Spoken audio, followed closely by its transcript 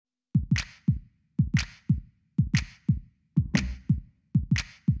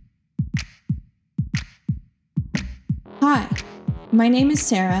Hi, my name is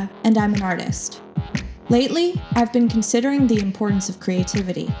Sarah, and I'm an artist. Lately, I've been considering the importance of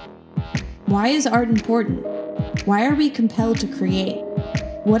creativity. Why is art important? Why are we compelled to create?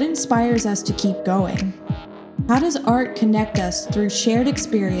 What inspires us to keep going? How does art connect us through shared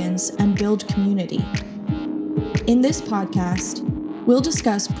experience and build community? In this podcast, we'll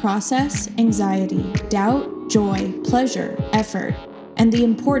discuss process, anxiety, doubt, joy, pleasure, effort, and the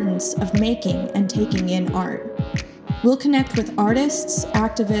importance of making and taking in art. We'll connect with artists,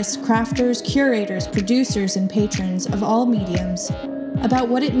 activists, crafters, curators, producers, and patrons of all mediums about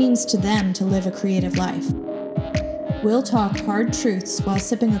what it means to them to live a creative life. We'll talk hard truths while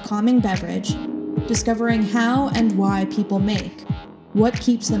sipping a calming beverage, discovering how and why people make, what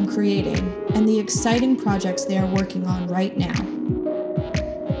keeps them creating, and the exciting projects they are working on right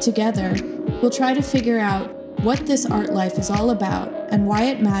now. Together, we'll try to figure out what this art life is all about and why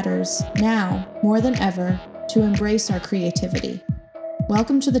it matters, now more than ever, to embrace our creativity.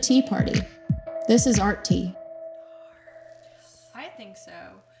 Welcome to the tea party. This is Art Tea. I think so.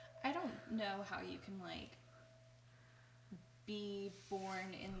 I don't know how you can be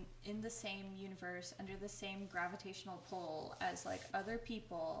born in the same universe under the same gravitational pull as other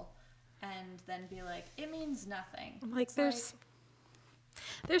people and then be like, it means nothing.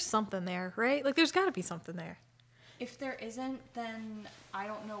 There's something there, right? There's got to be something there. If there isn't, then I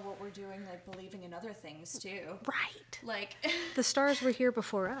don't know what we're doing, believing in other things, too. Right. The stars were here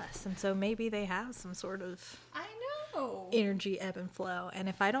before us, and so maybe they have some sort of... I know. ...energy ebb and flow. And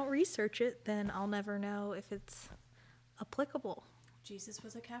if I don't research it, then I'll never know if it's applicable. Jesus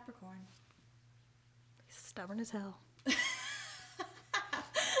was a Capricorn. He's stubborn as hell.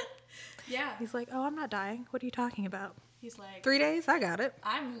 Yeah. He's like, oh, I'm not dying. What are you talking about? He's like... 3 days? I got it.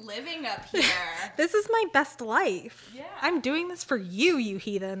 I'm living up here. This is my best life. Yeah. I'm doing this for you, you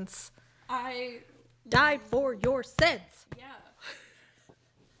heathens. I... died for your sins. Yeah.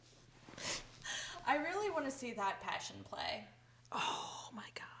 I really want to see that passion play. Oh, my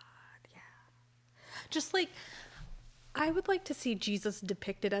God. Yeah. Just I would like to see Jesus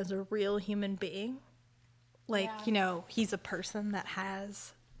depicted as a real human being. He's a person that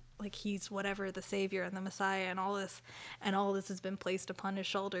has... he's whatever, the Savior and the Messiah and all this has been placed upon his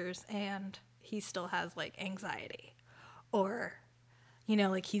shoulders, and he still has, anxiety. Or,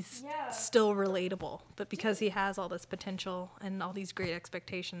 he's still relatable. But because he has all this potential and all these great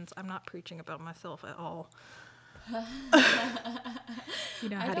expectations, I'm not preaching about myself at all. How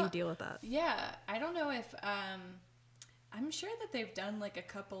do you deal with that? Yeah, I don't know if, I'm sure that they've done, a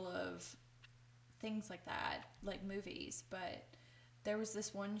couple of things like that, movies, but... There was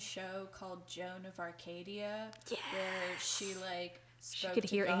this one show called Joan of Arcadia where she spoke she could to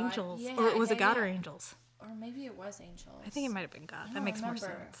hear God. angels. Yeah, or was it God or angels? Or maybe it was angels. I think it might have been God. That makes more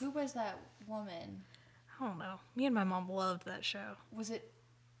sense. Who was that woman? I don't know. Me and my mom loved that show.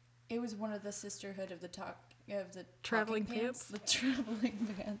 It was one of the Sisterhood of the Traveling Pants. The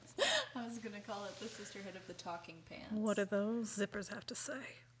Traveling Pants. I was going to call it the Sisterhood of the Talking Pants. What do those zippers have to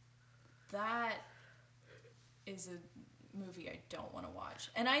say? That is a movie I don't want to watch,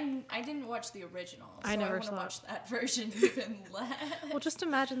 and I didn't watch the original, so I never want to saw watch that version even less. Well, just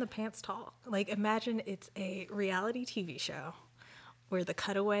imagine the pants talk. Imagine it's a reality TV show where the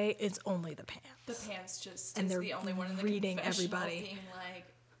cutaway is only the pants. The pants just and is they're the only one in the reading everybody. Being like,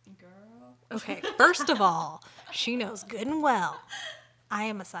 girl. Okay, first of all, she knows good and well I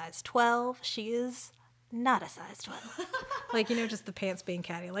am a size 12. She is not a size 12. Just the pants being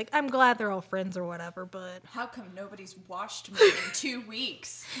catty. I'm glad they're all friends or whatever, but... How come nobody's washed me in 2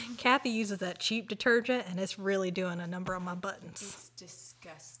 weeks? Kathy uses that cheap detergent, and it's really doing a number on my buttons. It's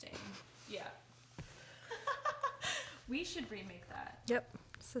disgusting. Yeah. We should remake that. Yep.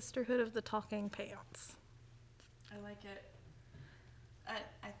 Sisterhood of the Talking Pants. I like it.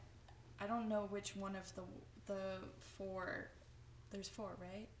 I don't know which one of the four... There's 4,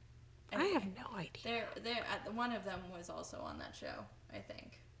 right? Anyway, I have no idea. One of them was also on that show, I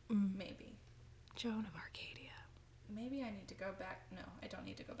think. Maybe. Joan of Arcadia. Maybe I need to go back. No, I don't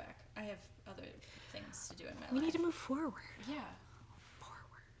need to go back. I have other things to do in my life. We need to move forward. Yeah.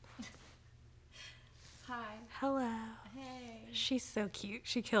 Forward. Hi. Hello. Hey. She's so cute.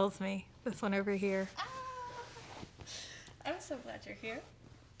 She kills me. This one over here. Ah. I'm so glad you're here.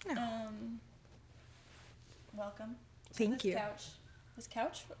 Oh. Welcome. Thank you. Couch. This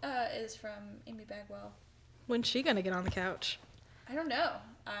couch is from Amy Bagwell. When's she gonna get on the couch? I don't know.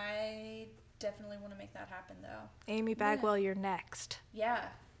 I definitely want to make that happen, though. Amy Bagwell, you're next. Yeah.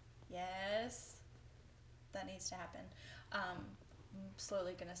 Yes. That needs to happen.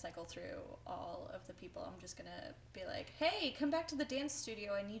 slowly going to cycle through all of the people. I'm just going to be like, hey, come back to the dance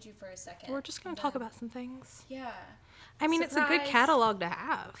studio. I need you for a second. We're just going to talk about some things. Yeah. I mean, Surprise. It's a good catalog to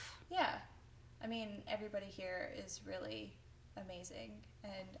have. Yeah. I mean, everybody here is really amazing,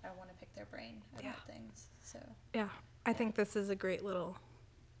 and I want to pick their brain about things. So. Yeah. I think this is a great little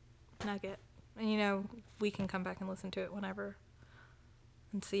nugget. And, we can come back and listen to it whenever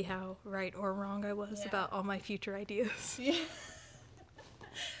and see how right or wrong I was about all my future ideas. Yeah.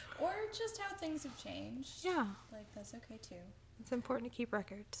 Or just how things have changed. Yeah. Like, that's okay, too. It's important to keep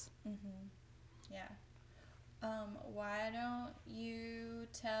records. Mm-hmm. Yeah. Why don't you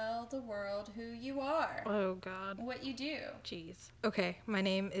tell the world who you are? Oh, God. What you do. Jeez. Okay, my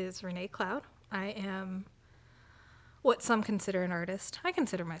name is Renee Cloud. I am what some consider an artist. I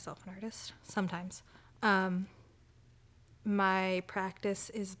consider myself an artist, sometimes. My practice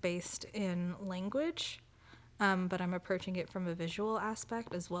is based in language, but I'm approaching it from a visual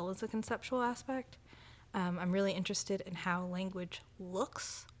aspect as well as a conceptual aspect. I'm really interested in how language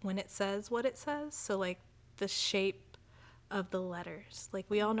looks when it says what it says. So, like, the shape of the letters. Like,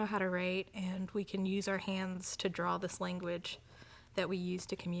 we all know how to write, and we can use our hands to draw this language that we use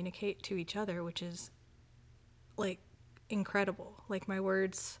to communicate to each other, which is, like, incredible. Like, my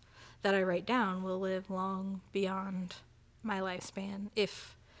words that I write down will live long beyond my lifespan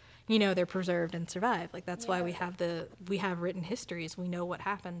if, they're preserved and survive. Like, that's why we have written histories. We know what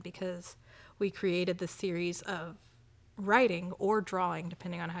happened because we created this series of writing or drawing,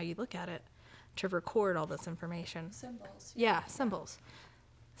 depending on how you look at it, to record all this information. Symbols. Yeah, symbols.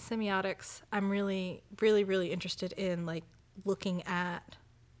 Semiotics. I'm really, really, really interested in, like, looking at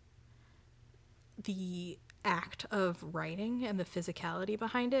the act of writing and the physicality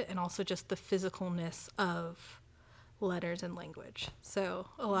behind it, and also just the physicalness of letters and language. So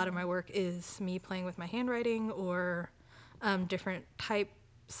a lot of my work is me playing with my handwriting or different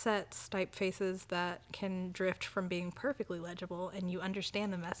typefaces that can drift from being perfectly legible and you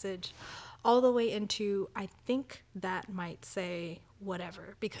understand the message all the way into, I think that might say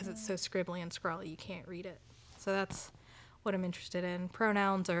whatever, because it's so scribbly and scrawly you can't read it. So that's what I'm interested in.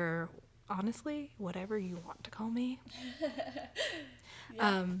 Pronouns are honestly whatever you want to call me.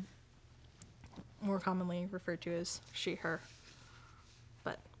 More commonly referred to as she, her.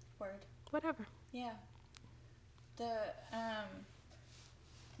 But Word. whatever. Yeah. The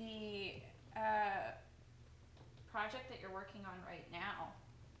project that you're working on right now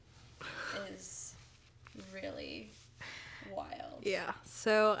is really wild. Yeah.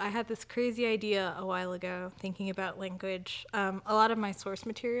 So I had this crazy idea a while ago thinking about language. A lot of my source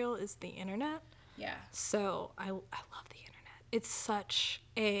material is the internet. Yeah. So I love the internet. It's such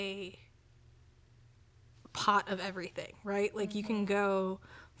a pot of everything, right? Like, you can go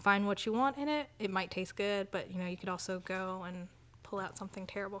find what you want in it. It might taste good, but, you could also go and pull out something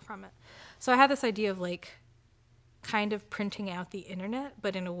terrible from it. So I had this idea of, like, kind of printing out the internet,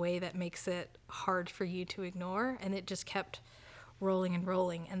 but in a way that makes it hard for you to ignore. And it just kept rolling and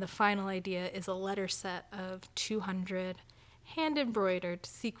rolling. And the final idea is a letter set of 200 hand-embroidered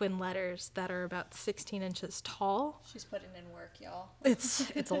sequin letters that are about 16 inches tall. She's putting in work, y'all.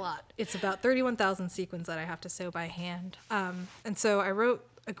 It's a lot. It's about 31,000 sequins that I have to sew by hand. And so I wrote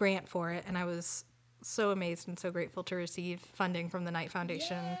a grant for it, and I was so amazed and so grateful to receive funding from the Knight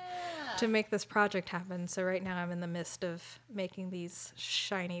Foundation to make this project happen. So right now I'm in the midst of making these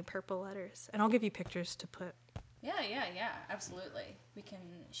shiny purple letters. And I'll give you pictures to put. Yeah, absolutely. We can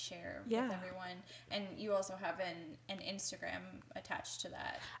share Yeah. with everyone. And you also have an Instagram attached to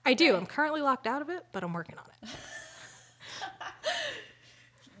that. I do. Right? I'm currently locked out of it, but I'm working on it.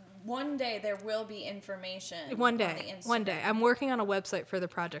 One day there will be information. One on the day. Instagram. One day. I'm working on a website for the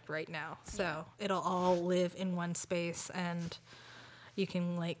project right now. So it'll all live in one space, and you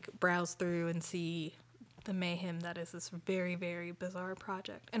can, like, browse through and see the mayhem that is this very, very bizarre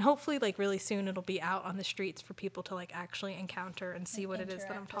project. And hopefully, like, really soon it'll be out on the streets for people to, like, actually encounter and see what it is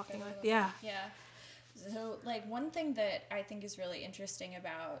that I'm talking with. Yeah. Yeah. So, like, one thing that I think is really interesting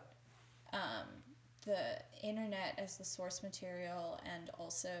about the internet as the source material, and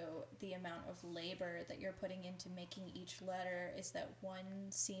also the amount of labor that you're putting into making each letter, is that one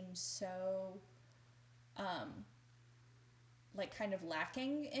seems so like, kind of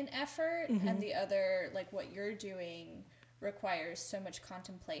lacking in effort, and the other, like, what you're doing requires so much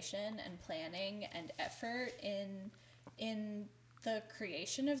contemplation and planning and effort in the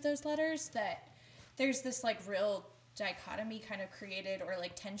creation of those letters, that there's this, like, real dichotomy kind of created, or,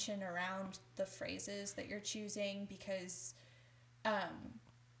 like, tension around the phrases that you're choosing, because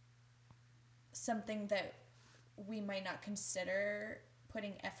something that we might not consider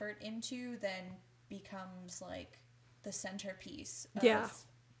putting effort into then becomes, like, the centerpiece of Yeah.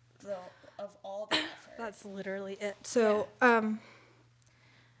 of all the effort. That's literally it. So,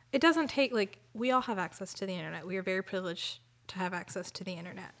 it doesn't take, like, we all have access to the internet. We are very privileged to have access to the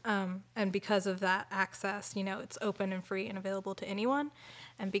internet. And because of that access, you know, it's open and free and available to anyone.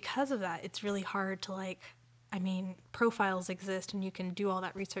 And because of that, it's really hard to, like, I mean, profiles exist and you can do all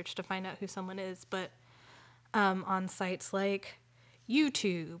that research to find out who someone is. But on sites like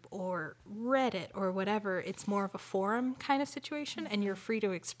YouTube or Reddit or whatever, it's more of a forum kind of situation, and you're free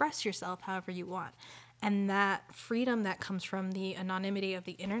to express yourself however you want. And that freedom that comes from the anonymity of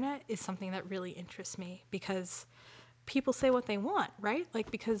the internet is something that really interests me, because people say what they want, right?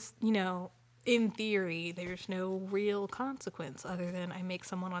 Like, because, you know, in theory, there's no real consequence other than I make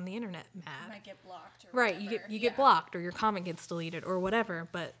someone on the internet mad. You might get blocked or right, whatever. you get blocked, or your comment gets deleted or whatever,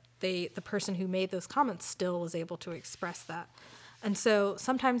 but the person who made those comments still was able to express that. And so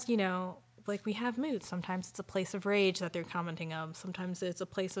sometimes, you know, like, we have moods. Sometimes it's a place of rage that they're commenting on. Sometimes it's a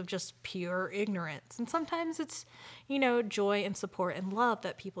place of just pure ignorance. And sometimes it's, you know, joy and support and love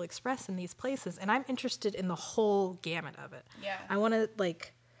that people express in these places. And I'm interested in the whole gamut of it. Yeah. I want to,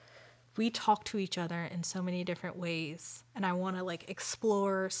 like, we talk to each other in so many different ways. And I want to, like,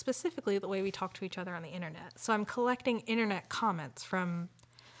 explore specifically the way we talk to each other on the internet. So I'm collecting internet comments from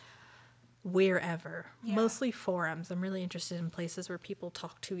wherever, mostly forums. I'm really interested in places where people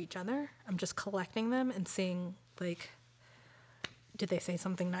talk to each other. I'm just collecting them and seeing, like, did they say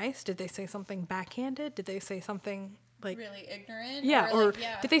something nice? Did they say something backhanded? Did they say something, like, really ignorant? Yeah, or or like,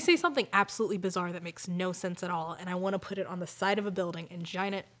 yeah. did they say something absolutely bizarre that makes no sense at all? And I want to put it on the side of a building in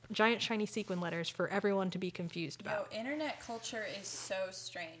giant shiny sequin letters for everyone to be confused about. Yo, internet culture is so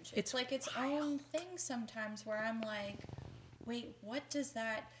strange. It's like its own thing sometimes, where I'm like, wait, what does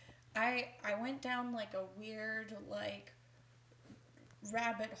that... I went down, like, a weird, like,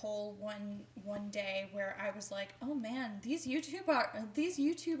 rabbit hole one day where I was like, oh man, these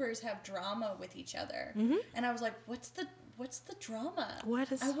YouTubers have drama with each other. Mm-hmm. And I was like, what's the drama?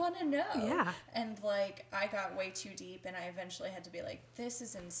 I want to know. Yeah. And, like, I got way too deep, and I eventually had to be like, this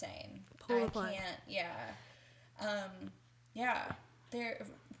is insane. I can't.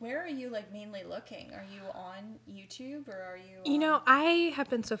 Where are you, like, mainly looking? Are you on YouTube, or are you... You know, I have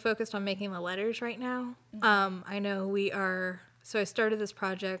been so focused on making the letters right now. Mm-hmm. I know we are... So I started this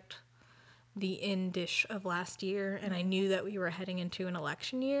project the end-ish of last year, and I knew that we were heading into an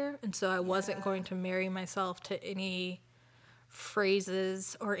election year, and so I wasn't going to marry myself to any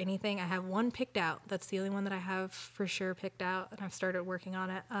phrases or anything. I have one picked out. That's the only one that I have for sure picked out, and I've started working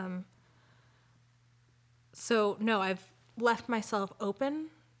on it. So, no, I've left myself open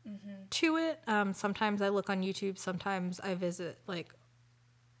to it. Sometimes I look on YouTube. Sometimes I visit, like,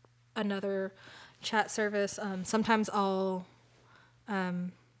 another chat service. Sometimes I'll...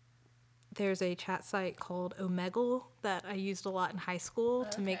 there's a chat site called Omegle that I used a lot in high school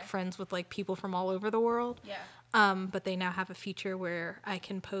to make friends with, like, people from all over the world. Yeah. But they now have a feature where I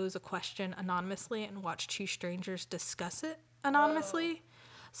can pose a question anonymously and watch two strangers discuss it anonymously.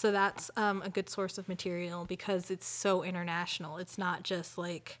 So that's a good source of material, because it's so international. It's not just,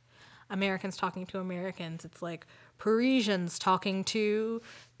 like, Americans talking to Americans. It's, like, Parisians talking to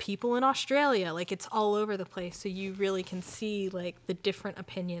people in Australia. Like, it's all over the place. So you really can see, like, the different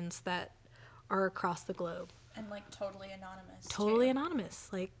opinions that are across the globe. And, like, totally anonymous. Totally anonymous.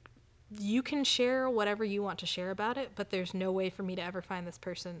 Like, you can share whatever you want to share about it, but there's no way for me to ever find this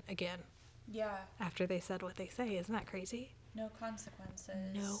person again. Yeah. After they said what they say. Isn't that crazy? No consequences.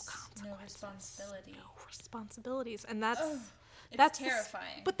 No consequences. No responsibility. No responsibilities. And that's... It's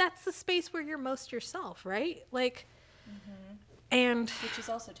terrifying. But that's the space where you're most yourself, right? Like, and... Which is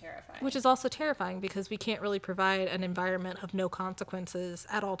also terrifying. Which is also terrifying, because we can't really provide an environment of no consequences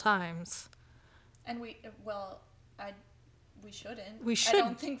at all times. And we shouldn't. We shouldn't. I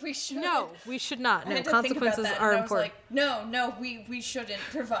don't think we should. No, we should not. No, consequences are important. I was like, no, we shouldn't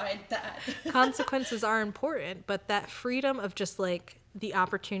provide that. Consequences are important, but that freedom of just, like, the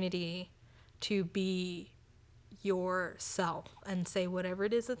opportunity to be yourself and say whatever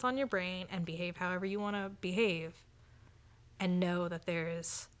it is that's on your brain and behave however you want to behave, and know that there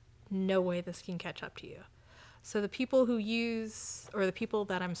is no way this can catch up to you. So the people who use, or the people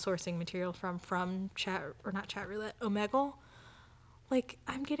that I'm sourcing material from chat, or not chat roulette, Omegle, like,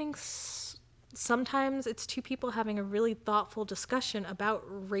 I'm getting, sometimes it's two people having a really thoughtful discussion about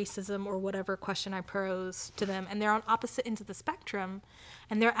racism or whatever question I pose to them, and they're on opposite ends of the spectrum,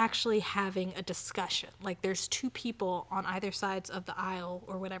 and they're actually having a discussion. Like, there's two people on either sides of the aisle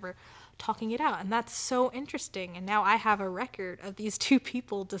or whatever talking it out, and that's so interesting. And now I have a record of these two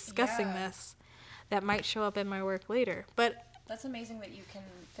people discussing this that might show up in my work later. But that's amazing that you can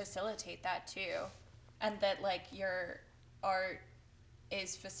facilitate that too. and that like your art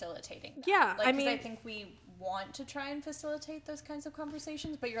is facilitating that. Yeah, like, I mean, I think we want to try and facilitate those kinds of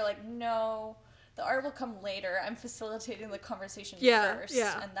conversations, but you're like, no, the art will come later. I'm facilitating the conversation first,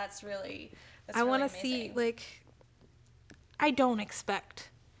 and that's really I want to amazing. see, like, I don't expect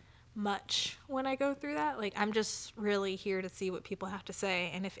much when I go through that. Like, I'm just really here to see what people have to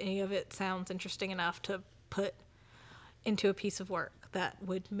say, and if any of it sounds interesting enough to put into a piece of work that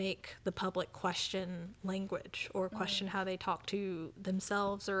would make the public question language or question how they talk to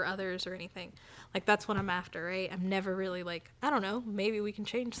themselves or others or anything. Like, that's what I'm after, right? I'm never really like, I don't know, maybe we can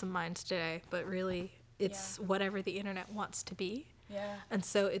change some minds today, but really it's whatever the internet wants to be. Yeah. And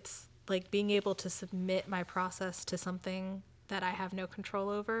so it's like being able to submit my process to something that I have no control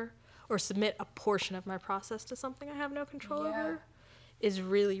over, or submit a portion of my process to something I have no control over, is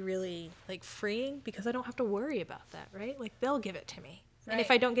really, really like freeing, because I don't have to worry about that, right? Like, they'll give it to me. Right. And if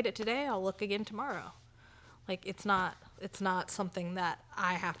I don't get it today, I'll look again tomorrow. Like, it's not something that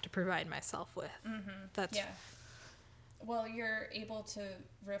I have to provide myself with. Mm-hmm. That's Well, you're able to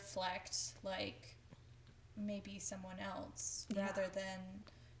reflect like maybe someone else rather than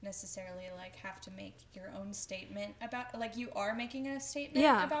necessarily like have to make your own statement about, like, you are making a statement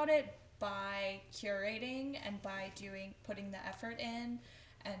about it by curating and by putting the effort in,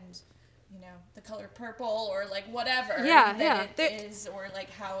 and you know, the color purple or like whatever it is, or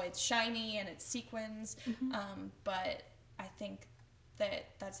like how it's shiny and it's sequins. But I think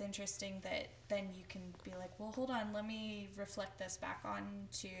that's interesting that then you can be like, well, hold on, let me reflect this back on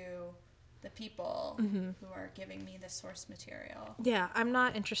to the people who are giving me the source material. Yeah, I'm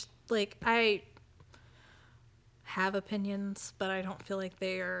not interested. Like, I have opinions, but I don't feel like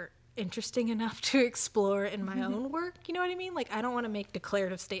they are interesting enough to explore in my own work. You know what I mean? Like, I don't want to make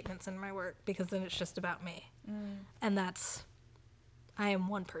declarative statements in my work, because then it's just about me. And I am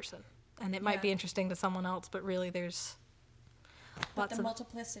one person. And it might be interesting to someone else, but really there's lots the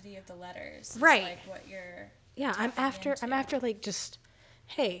multiplicity of the letters is right. like what you're I'm after like, just,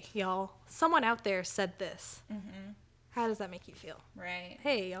 hey, y'all, someone out there said this. How does that make you feel? Right.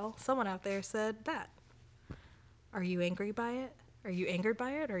 Hey, y'all, someone out there said that. Are you angry by it? Are you angered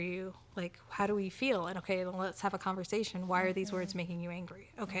by it? Are you, like, how do we feel? And okay, then let's have a conversation. Why are these words making you angry?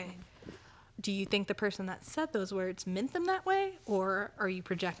 Okay. Do you think the person that said those words meant them that way, or are you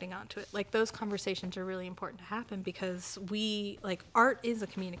projecting onto it? Like, those conversations are really important to happen, because art is a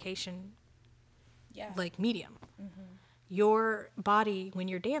communication, like, medium. Your body, when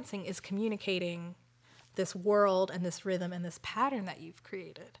you're dancing, is communicating this world and this rhythm and this pattern that you've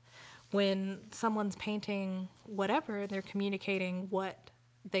created. When someone's painting whatever, they're communicating what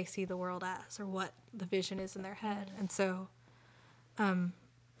they see the world as, or what the vision is in their head. And so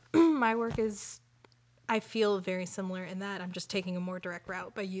my work is, I feel very similar in that I'm just taking a more direct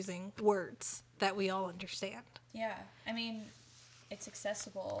route by using words that we all understand. Yeah. I mean, it's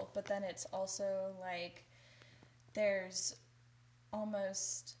accessible, but then it's also like there's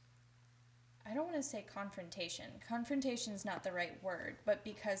almost, I don't want to say confrontation. Confrontation is not the right word, but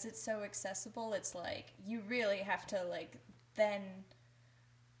because it's so accessible, it's like you really have to like then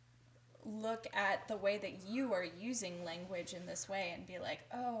look at the way that you are using language in this way and be like,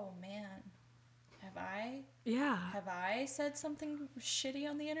 oh man, have I said something shitty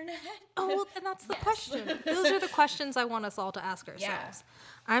on the internet? Oh, well, and that's the question. Those are the questions I want us all to ask ourselves.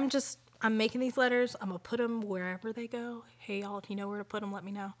 I'm making these letters. I'm going to put them wherever they go. Hey, y'all, if you know where to put them, let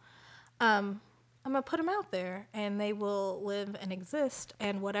me know. I'm going to put them out there, and they will live and exist,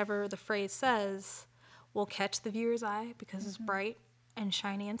 and whatever the phrase says will catch the viewer's eye because it's bright and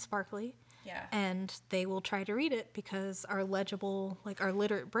shiny and sparkly. Yeah. And they will try to read it because our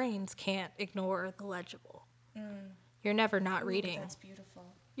literate brains can't ignore the legible. You're never not reading. That's beautiful.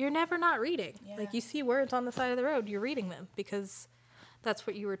 You're never not reading. Yeah. Like, you see words on the side of the road, you're reading them because that's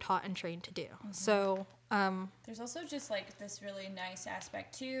what you were taught and trained to do. So, there's also just like this really nice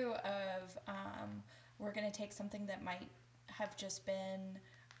aspect too of we're going to take something that might have just been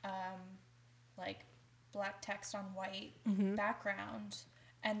like black text on white background,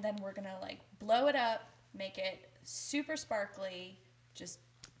 and then we're going to like blow it up, make it super sparkly, just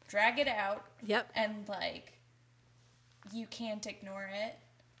drag it out. Yep. And like you can't ignore it,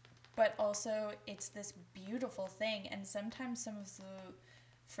 but also it's this beautiful thing, and sometimes some of the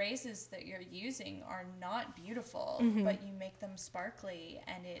phrases that you're using are not beautiful, but you make them sparkly,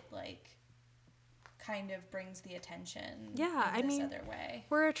 and it like kind of brings the attention in this other way.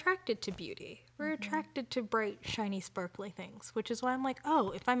 We're attracted to beauty. We're attracted to bright, shiny, sparkly things, which is why I'm like, oh,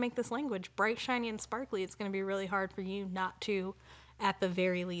 if I make this language bright, shiny, and sparkly, it's going to be really hard for you not to, at the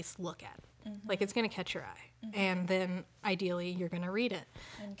very least, look at it. Like, it's going to catch your eye. And then, ideally, you're going to read it.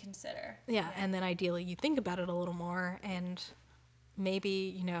 And consider. Yeah, and then, ideally, you think about it a little more, and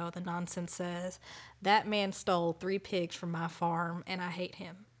maybe, you know, the nonsense says, that man stole 3 pigs from my farm, and I hate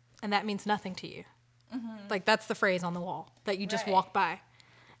him. And that means nothing to you. Like, that's the phrase on the wall that you just walk by.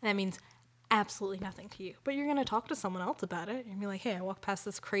 And that means absolutely nothing to you. But you're going to talk to someone else about it and be like, hey, I walked past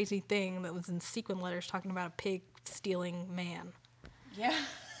this crazy thing that was in sequin letters talking about a pig stealing man. Yeah.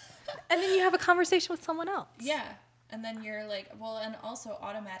 And then you have a conversation with someone else. Yeah. And then you're like, well, and also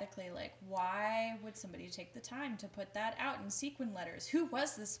automatically, like, why would somebody take the time to put that out in sequin letters? Who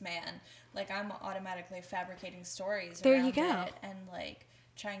was this man? Like, I'm automatically fabricating stories there around you go. it and, like,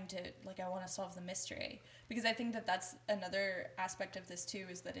 trying to, like, I want to solve the mystery. Because I think that that's another aspect of this, too,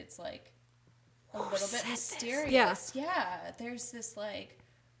 is that it's, like, a little bit mysterious. Yeah. There's this, like,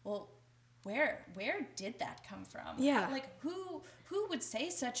 well, where did that come from? Yeah. Like, who would say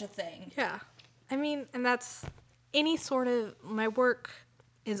such a thing? Yeah. I mean, and that's any sort of, my work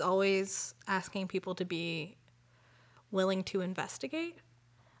is always asking people to be willing to investigate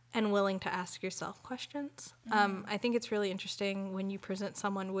and willing to ask yourself questions. I think it's really interesting when you present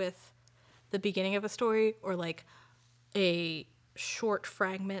someone with the beginning of a story or like a short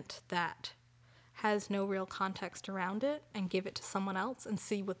fragment that has no real context around it and give it to someone else and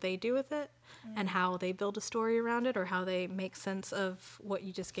see what they do with it and how they build a story around it or how they make sense of what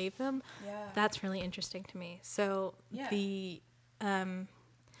you just gave them. Yeah. That's really interesting to me. So Yeah.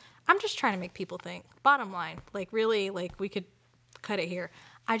 I'm just trying to make people think. Bottom line, like really, like we could cut it here.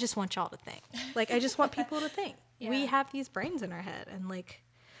 I just want y'all to think. Like I just want people to think. Yeah. We have these brains in our head and like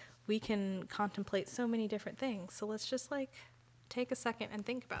we can contemplate so many different things. So let's just like take a second and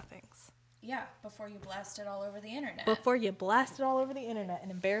think about things. Yeah, before you blast it all over the internet. Before you blast it all over the internet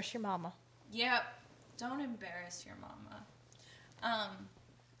and embarrass your mama. Yep. Don't embarrass your mama.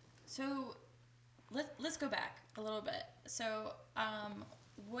 So let's go back a little bit. So,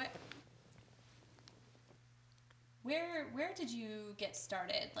 where did you get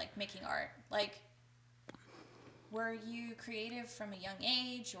started, like, making art? Like, were you creative from a young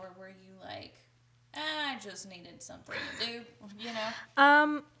age, or were you like, I just needed something to do, you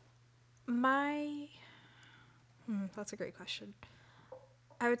know? That's a great question.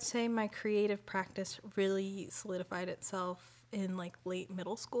 I would say my creative practice really solidified itself in like late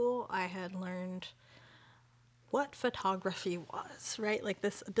middle school. I had learned what photography was, right? Like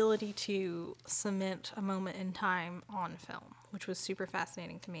this ability to cement a moment in time on film, which was super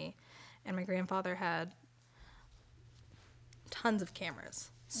fascinating to me. And my grandfather had tons of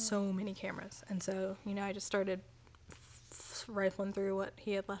cameras, so many cameras. And so, you know, I just started rifling through what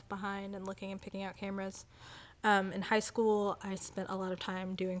he had left behind and looking and picking out cameras. In high school, I spent a lot of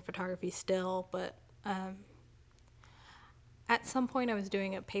time doing photography still, but at some point I was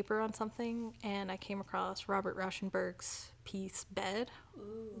doing a paper on something and I came across Robert Rauschenberg's piece Bed,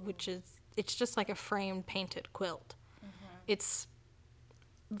 which is, it's just like a framed painted quilt. It's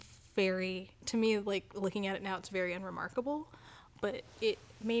very, to me, like looking at it now, it's very unremarkable, but it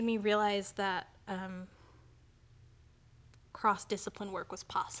made me realize that cross-discipline work was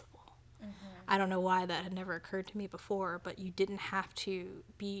possible. I don't know why that had never occurred to me before, but you didn't have to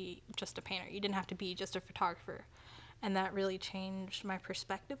be just a painter. You didn't have to be just a photographer. And that really changed my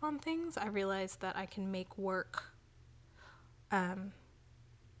perspective on things. I realized that I can make work, I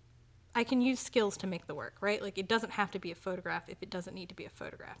can use skills to make the work, right? Like it doesn't have to be a photograph if it doesn't need to be a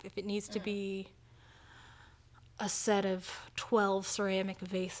photograph. If it needs to be a set of 12 ceramic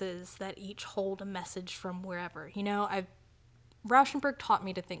vases that each hold a message from wherever. You know, Rauschenberg taught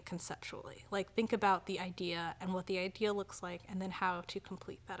me to think conceptually, like think about the idea and what the idea looks like and then how to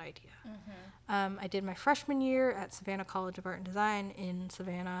complete that idea. I did my freshman year at Savannah College of Art and Design in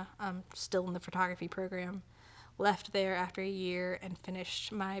Savannah, still in the photography program, left there after a year and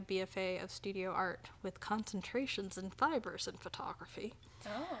finished my BFA of studio art with concentrations in fibers and photography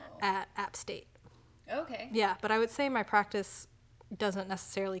at App State. Okay. Yeah, but I would say my practice doesn't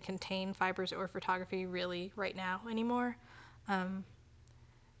necessarily contain fibers or photography really right now anymore.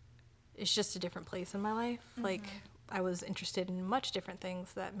 It's just a different place in my life. Like I was interested in much different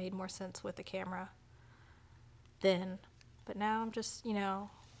things that made more sense with the camera then, but now I'm just, you know,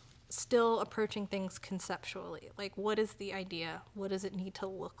 still approaching things conceptually. Like what is the idea? What does it need to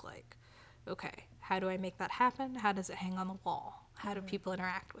look like? Okay, how do I make that happen? How does it hang on the wall? How do people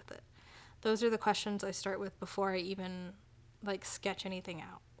interact with it? Those are the questions I start with before I even like sketch anything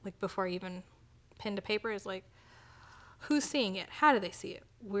out. Like before I even pen to paper is like, who's seeing it? How do they see it?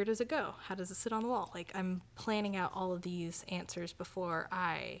 Where does it go? How does it sit on the wall? Like I'm planning out all of these answers before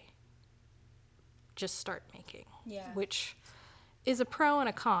I just start making. Yeah. Which is a pro and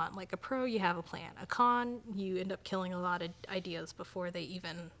a con. Like a pro, you have a plan. A con, you end up killing a lot of ideas before they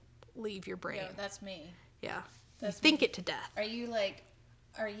even leave your brain. Yeah, that's me. Yeah. That's you think me. it to death.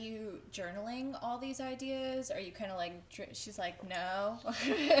 Are you journaling all these ideas? Are you kind of like, she's like, no.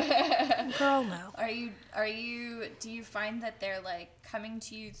 Girl, no. Do you find that they're like coming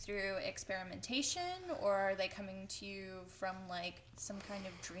to you through experimentation, or are they coming to you from like some kind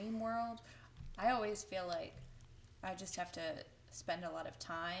of dream world? I always feel like I just have to spend a lot of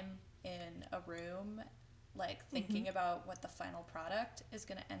time in a room, like thinking about what the final product is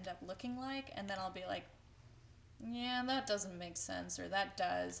going to end up looking like, and then I'll be like, yeah, that doesn't make sense, or that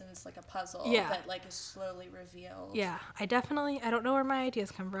does, and it's like a puzzle that like is slowly revealed. Yeah, I don't know where my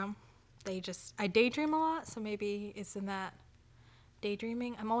ideas come from. I daydream a lot, so maybe it's in that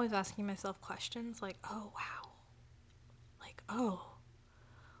daydreaming. I'm always asking myself questions like, oh, wow. Like, oh,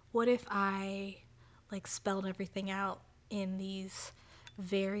 what if I like spelled everything out in these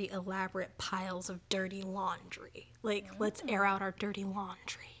very elaborate piles of dirty laundry? Like, let's air out our dirty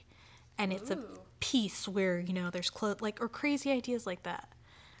laundry. And it's a piece where, you know, there's or crazy ideas like that.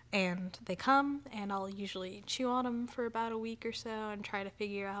 And they come, and I'll usually chew on them for about a week or so and try to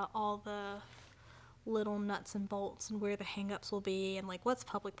figure out all the little nuts and bolts and where the hang-ups will be and, like, what's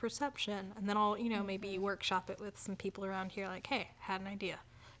public perception. And then I'll, you know, maybe workshop it with some people around here, like, hey, I had an idea.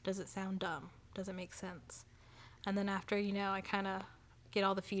 Does it sound dumb? Does it make sense? And then after, you know, I kind of get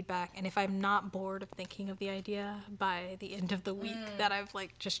all the feedback, and if I'm not bored of thinking of the idea by the end of the week that I've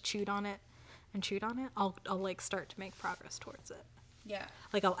like just chewed on it, I'll like start to make progress towards it. Yeah.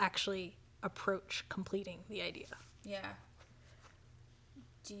 Like I'll actually approach completing the idea. Yeah.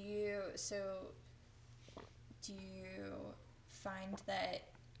 Do you find that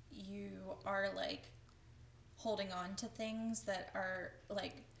you are like holding on to things that are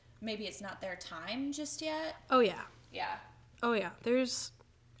like maybe it's not their time just yet? Oh yeah. Yeah. Oh yeah, there's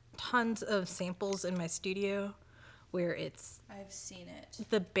tons of samples in my studio where I've seen it.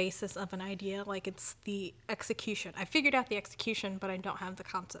 The basis of an idea, like it's the execution. I figured out the execution, but I don't have the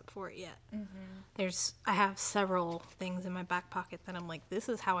concept for it yet. I have several things in my back pocket that I'm like, this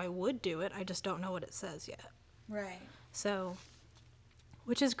is how I would do it. I just don't know what it says yet. Right. So,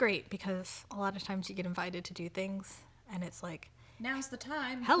 which is great because a lot of times you get invited to do things and it's like, now's the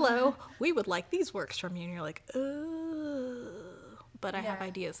time. hello, we would like these works from you. And you're like, but I have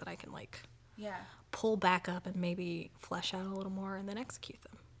ideas that I can like pull back up and maybe flesh out a little more and then execute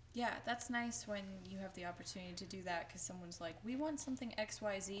them. Yeah, that's nice when you have the opportunity to do that because someone's like, we want something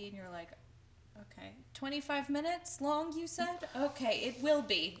XYZ, and you're like, okay, 25 minutes long, you said? Okay, it will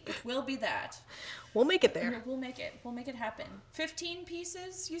be. It will be that. We'll make it there. We'll make it. We'll make it happen. 15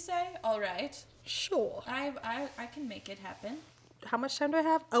 pieces, you say? All right. Sure. I can make it happen. How much time do I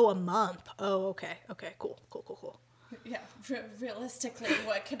have? Oh, a month. Oh, okay. Okay, cool. Yeah, realistically,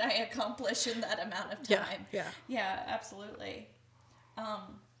 what can I accomplish in that amount of time? Yeah, absolutely.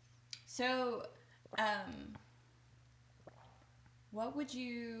 What would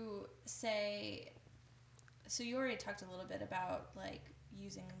you say? So you already talked a little bit about like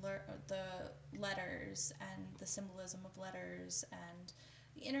using the letters and the symbolism of letters and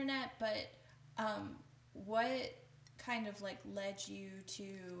the internet, but what kind of like led you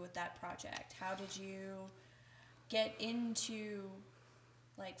to that project? How did you get into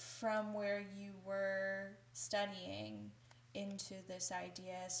like from where you were studying into this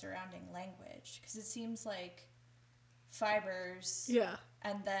idea surrounding language? Because it seems like fibers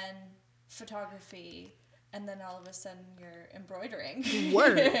and then photography and then all of a sudden you're embroidering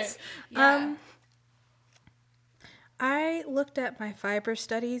words. I looked at my fiber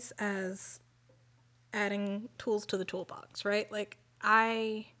studies as adding tools to the toolbox, right? Like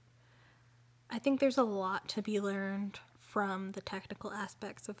I think there's a lot to be learned from the technical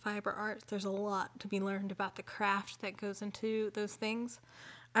aspects of fiber arts. There's a lot to be learned about the craft that goes into those things.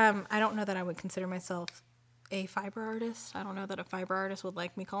 I don't know that I would consider myself a fiber artist. I don't know that a fiber artist would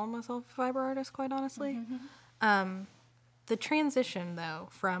like me calling myself a fiber artist, quite honestly. The transition, though,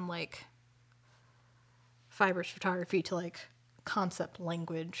 from like fibers photography to like concept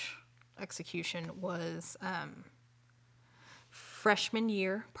language execution was freshman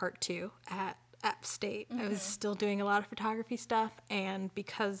year, part 2 at App State. I was still doing a lot of photography stuff, and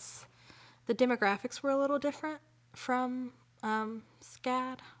because the demographics were a little different from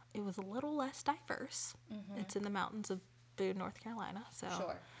SCAD, it was a little less diverse. It's in the mountains of Boone, North Carolina, so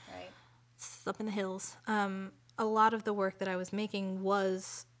it's up in the hills. A lot of the work that I was making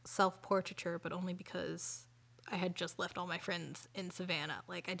was self-portraiture, but only because I had just left all my friends in Savannah.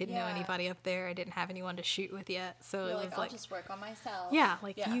 Like, I didn't know anybody up there. I didn't have anyone to shoot with yet. So You're it was I'll just work on myself. Yeah,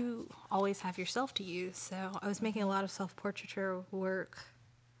 like you always have yourself to use. So I was making a lot of self-portraiture work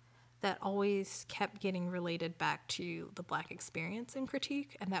that always kept getting related back to the Black experience in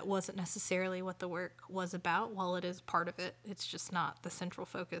critique. And that wasn't necessarily what the work was about. While it is part of it, it's just not the central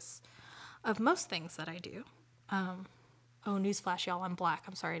focus of most things that I do. Oh, newsflash, y'all, I'm Black.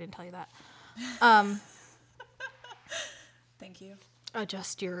 I'm sorry I didn't tell you that. Thank you.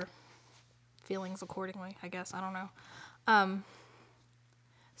 Adjust your feelings accordingly, I guess. I don't know.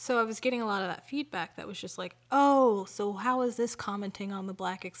 So I was getting a lot of that feedback that was just like, oh, so how is this commenting on the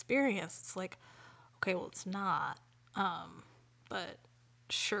Black experience? It's like, okay, well, it's not. But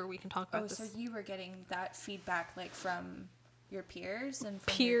sure, we can talk about this. Oh, so you were getting that feedback, like, from your peers and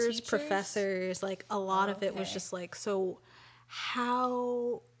from peers, your teachers? Professors, like, a lot of it was just like, so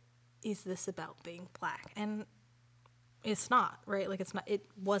how is this about being Black? And it's not, right? Like, it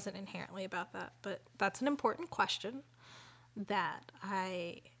wasn't inherently about that, but that's an important question that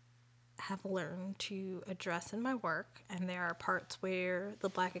I have learned to address in my work. And there are parts where the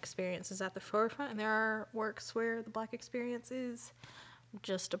Black experience is at the forefront, and there are works where the Black experience is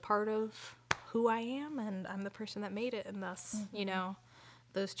just a part of who I am, and I'm the person that made it, and thus, you know,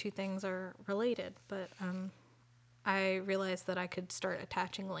 those two things are related. But I realized that I could start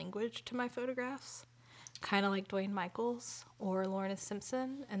attaching language to my photographs, kind of like Dwayne Michaels or Lorna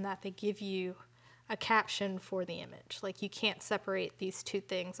Simpson, and that they give you a caption for the image. Like, you can't separate these two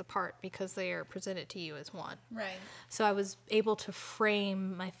things apart because they are presented to you as one. Right. So I was able to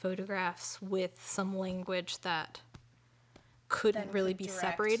frame my photographs with some language that couldn't really be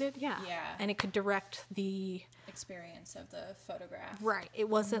separated. Yeah. And it could direct the experience of the photograph. Right. It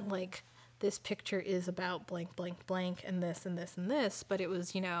wasn't like this picture is about blank, blank, blank, and this, and this, and this, but it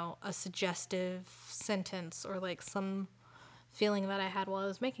was, you know, a suggestive sentence or like some feeling that I had while I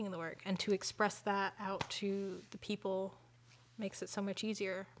was making the work. And to express that out to the people makes it so much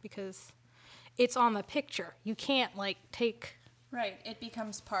easier because it's on the picture. You can't, like, take... Right. It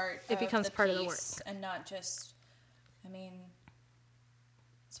becomes part of the work. And not just... I mean...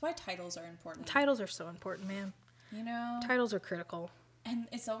 That's why titles are important. Titles are so important, man. You know? Titles are critical. And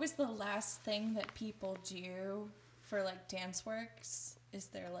it's always the last thing that people do for, like, dance works is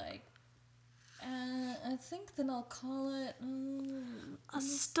they're like, I think then I'll call it... A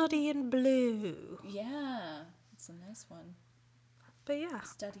Study in Blue. Yeah. It's a nice one. But yeah.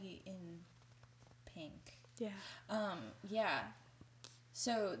 Study in Pink. Yeah. Yeah.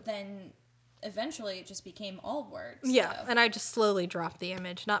 So then... Eventually, it just became all words. Yeah, though. and I just slowly dropped the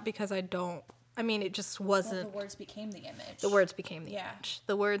image. Not because I don't... I mean, it just wasn't... Well, the words became the image. The words became the image.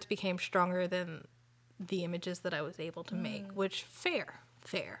 The words became stronger than the images that I was able to make, which, fair.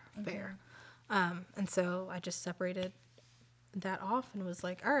 And so I just separated that off and was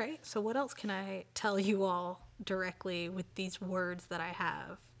like, all right, so what else can I tell you all directly with these words that I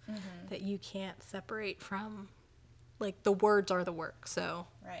have that you can't separate from... Like, the words are the work, so...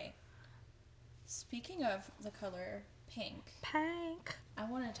 Right. Speaking of the color pink, I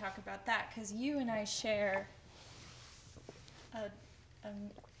want to talk about that because you and I share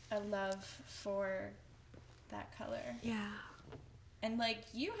a love for that color. Yeah. And, like,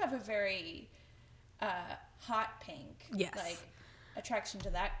 you have a very hot pink. Yes. Like, attraction to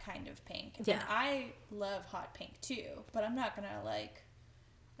that kind of pink. Yeah. And I love hot pink, too. But I'm not going to, like,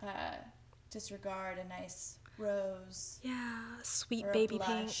 disregard a nice... rose, sweet or baby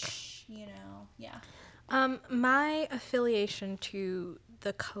blush, pink, you know. My affiliation to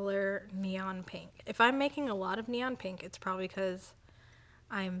the color neon pink, if I'm making a lot of neon pink, it's probably because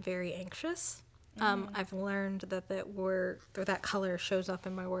I'm very anxious. I've learned that that color shows up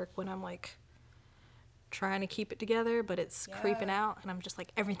in my work when I'm like trying to keep it together, but it's creeping out, and I'm just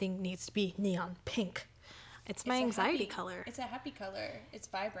like, everything needs to be neon pink. It's my anxiety color. It's a happy color. It's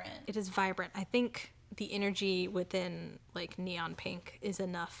vibrant. It is vibrant. I think the energy within, like, neon pink is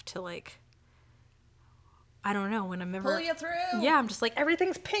enough to, like, I don't know, when I'm ever... Pull you through! Yeah, I'm just like,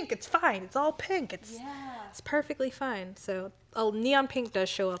 everything's pink. It's fine. It's all pink. It's perfectly fine. So, neon pink does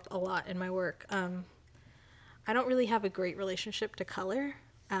show up a lot in my work. I don't really have a great relationship to color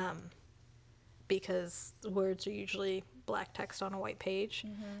because words are usually black text on a white page.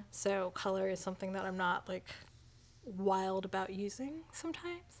 So color is something that I'm not, like, wild about using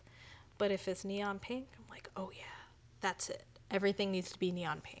sometimes. But if it's neon pink, I'm like, oh yeah, that's it. Everything needs to be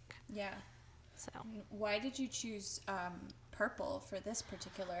neon pink. Yeah. So. Why did you choose purple for this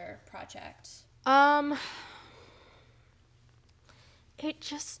particular project? I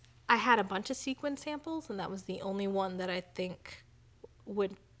had a bunch of sequin samples, and that was the only one that I think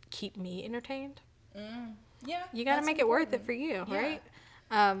would keep me entertained. Yeah. You got to make it worth it for you, right?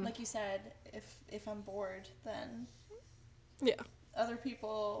 Like you said, if I'm bored, then yeah, other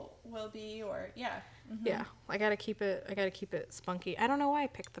people will be, or yeah. I gotta keep it spunky. I don't know why I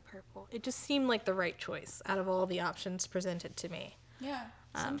picked the purple. It just seemed like the right choice out of all the options presented to me. Yeah.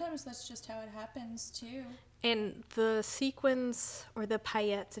 Sometimes that's just how it happens too. And the sequins, or the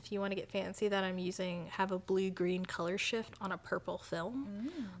paillettes, if you want to get fancy, that I'm using have a blue-green color shift on a purple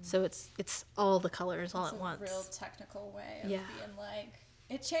film. So it's all the colors all at once. It's a real technical way of being like,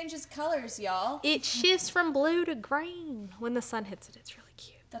 it changes colors, y'all. It shifts from blue to green when the sun hits it. It's really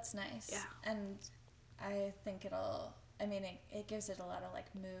cute. That's nice. Yeah. And I think it gives it a lot of like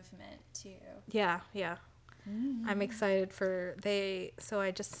movement too. Yeah, yeah. I'm excited so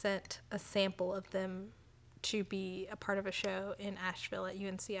I just sent a sample of them to be a part of a show in Asheville, at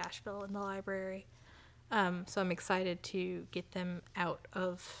UNC Asheville in the library. So I'm excited to get them out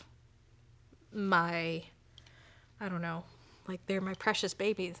of my, I don't know, like they're my precious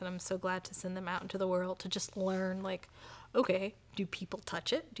babies, and I'm so glad to send them out into the world to just learn, like, okay, do people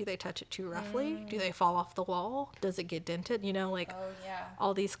touch it? Do they touch it too roughly? Do they fall off the wall? Does it get dented? You know, like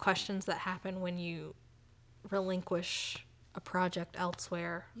all these questions that happen when you relinquish a project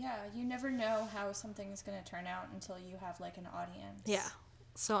elsewhere. Yeah, you never know how something is going to turn out until you have like an audience. Yeah.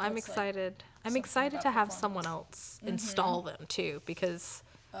 So I'm excited. I'm excited to have someone else install them too, because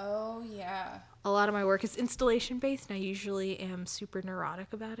a lot of my work is installation based, and I usually am super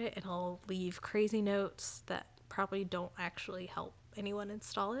neurotic about it, and I'll leave crazy notes that probably don't actually help anyone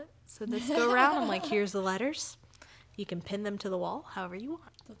install it. So this go around, I'm like, here's the letters. You can pin them to the wall however you want.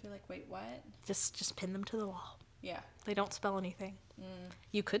 They'll be like, wait, what? Just pin them to the wall. Yeah. They don't spell anything.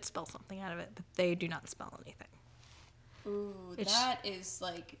 You could spell something out of it, but they do not spell anything. Ooh, that is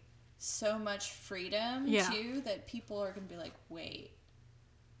like so much freedom too, that people are going to be like, wait,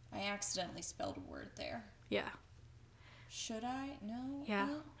 I accidentally spelled a word there. Yeah. Should I? No? Yeah.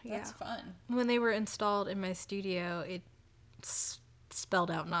 Well, that's fun. When they were installed in my studio, it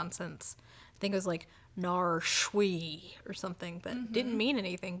spelled out nonsense. I think it was like nar-shwee or something that didn't mean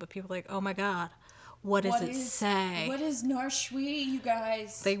anything, but people were like, oh my God, what does it say? What is nar-shwee, you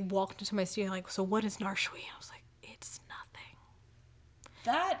guys? They walked into my studio like, so what is nar-shwee? I was like, it's nothing.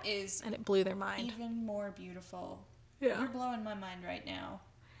 That is... And it blew their mind. Even more beautiful. Yeah. You're blowing my mind right now.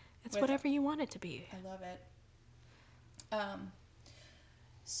 It's whatever you want it to be. I love it.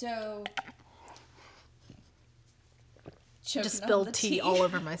 So... Just spilled tea all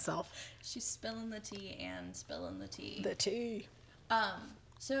over myself. She's spilling the tea and spilling the tea. The tea.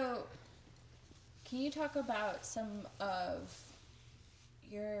 So, can you talk about some of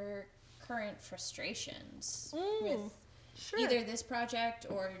your current frustrations with either this project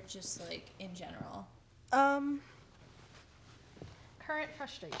or just like in general? Current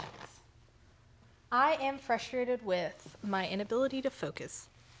frustrations. I am frustrated with my inability to focus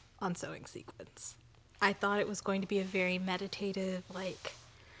on sewing sequins. I thought it was going to be a very meditative, like,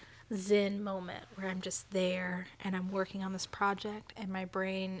 zen moment where I'm just there and I'm working on this project and my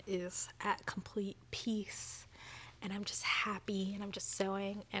brain is at complete peace and I'm just happy and I'm just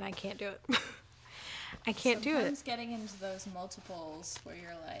sewing and I can't do it. I can't do it. Sometimes getting into those multiples where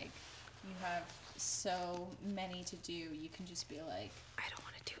you're like, you have so many to do, you can just be like, I don't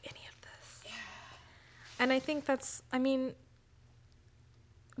want to do any of this. Yeah. And I think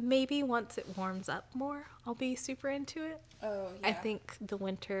maybe once it warms up more, I'll be super into it. Oh, yeah. I think the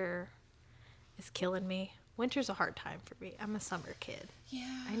winter is killing me. Winter's a hard time for me. I'm a summer kid.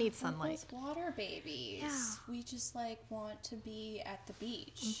 Yeah. I need sunlight. We're both water babies. Yeah. We just like want to be at the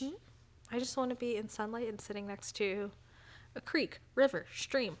beach. Mm-hmm. I just want to be in sunlight and sitting next to a creek, river,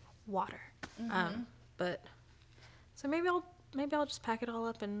 stream, water. But so maybe I'll just pack it all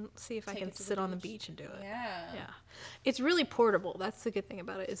up and see if I can sit on the beach and do it. Yeah. Yeah. It's really portable. That's the good thing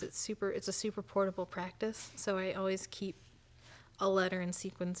about it, is it's a super portable practice. So I always keep a letter and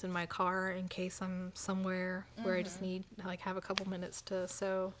sequence in my car in case I'm somewhere where I just need have a couple minutes to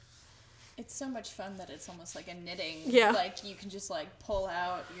sew. It's so much fun that it's almost like a knitting. Yeah. Like you can just pull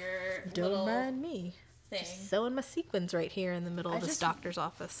out your Don't little mind me. thing. Just sewing my sequins right here in the middle of this doctor's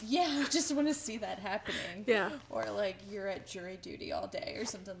office. Yeah, I just want to see that happening. Yeah. Or you're at jury duty all day or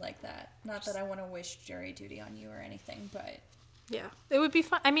something like that. Not that I want to wish jury duty on you or anything, but... Yeah. It would be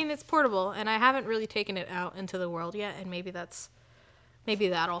fun. I mean, it's portable, and I haven't really taken it out into the world yet, and maybe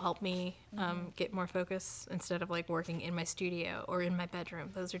that'll help me get more focus instead of working in my studio or in my bedroom.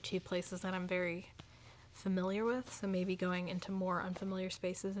 Those are two places that I'm very familiar with, so maybe going into more unfamiliar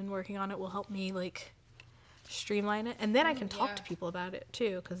spaces and working on it will help me streamline it, and then I can talk to people about it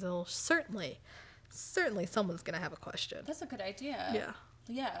too, because they'll certainly someone's gonna have a question. That's a good idea. Yeah.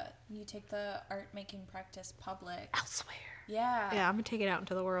 Yeah, you take the art making practice public. Elsewhere. Yeah. Yeah, I'm going to take it out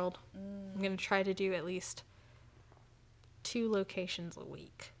into the world. I'm going to try to do at least 2 locations a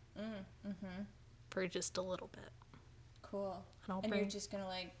week. For just a little bit. Cool. And you're just going to,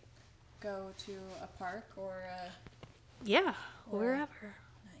 like, go to a park or a... Yeah, wherever.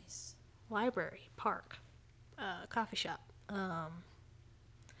 Nice. Library, park, coffee shop. I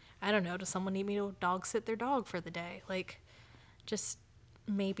don't know. Does someone need me to dog sit their dog for the day? Like, just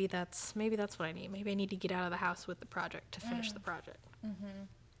maybe that's what I need. Maybe I need to get out of the house with the project to finish the project.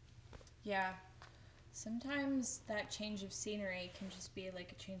 Yeah. Sometimes that change of scenery can just be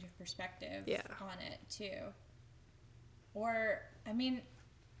like a change of perspective on it too. Or, I mean,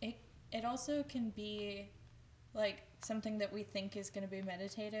 it also can be like something that we think is going to be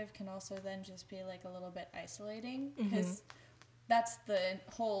meditative can also then just be like a little bit isolating, because that's the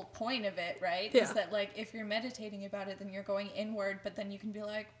whole point of it, right? Yeah. Is that, like, if you're meditating about it, then you're going inward, but then you can be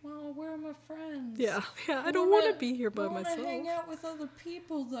like, well, where are my friends? Yeah, I don't want to be here by myself. I want to hang out with other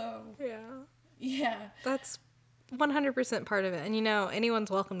people, though. Yeah. That's 100% part of it. And, you know, anyone's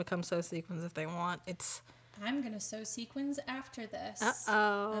welcome to come sew sequins if they want. I'm going to sew sequins after this.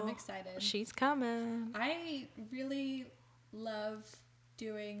 Uh-oh. I'm excited. She's coming. I really love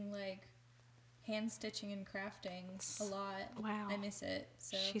doing, like, hand stitching and crafting a lot. Wow. I miss it.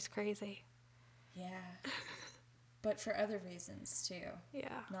 So she's crazy. Yeah. But for other reasons, too.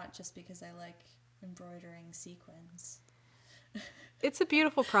 Yeah. Not just because I like embroidering sequins. It's a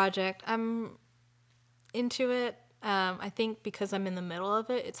beautiful project. I'm into it. I think because I'm in the middle of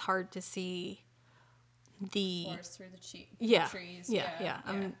it, it's hard to see the forest through the trees. Yeah.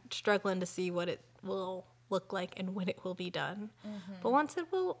 I'm struggling to see what it will look like and when it will be done. But once it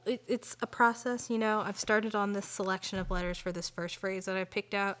will, it's a process, you know. I've started on this selection of letters for this first phrase that I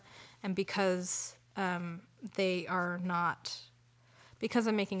picked out, and because they are not, because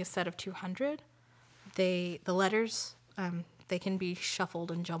I'm making a set of 200, the letters, they can be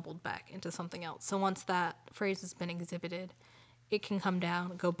shuffled and jumbled back into something else. So once that phrase has been exhibited, it can come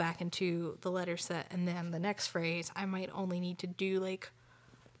down, go back into the letter set, and then the next phrase, I might only need to do like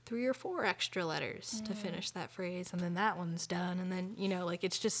 3 or 4 extra letters to finish that phrase, and then that one's done, and then, you know, like,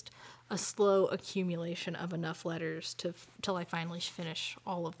 it's just a slow accumulation of enough letters till I finally finish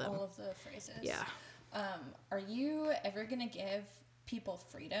all of them. All of the phrases. Yeah. Are you ever gonna give people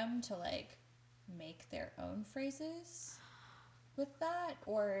freedom to, like, make their own phrases with that,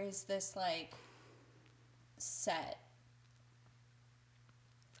 or is this, like, set?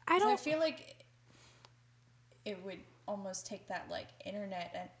 I feel like it would almost take that, like,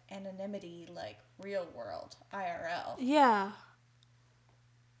 internet and anonymity, like, real world IRL. Yeah.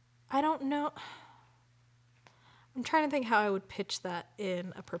 I don't know. I'm trying to think how I would pitch that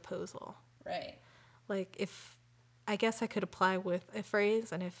in a proposal. Right. Like, if I guess I could apply with a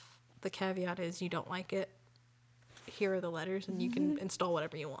phrase, and if the caveat is you don't like it, here are the letters, and you can install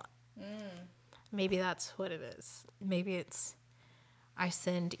whatever you want. Maybe that's what it is. Maybe it's I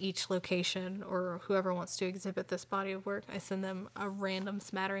send each location or whoever wants to exhibit this body of work, I send them a random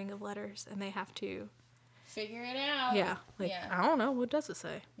smattering of letters, and they have to figure it out. Yeah. Like, I don't know. What does it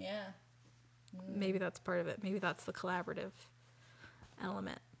say? Yeah. Maybe that's part of it. Maybe that's the collaborative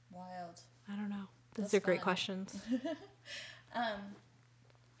element. Wild. I don't know. These are great questions.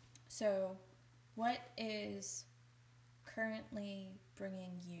 So, what is currently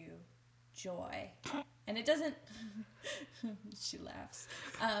bringing you joy? And it doesn't... she laughs.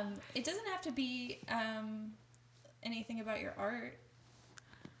 It doesn't have to be anything about your art.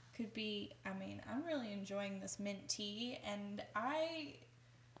 Could be, I mean, I'm really enjoying this mint tea, and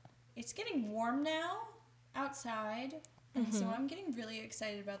it's getting warm now outside, and so I'm getting really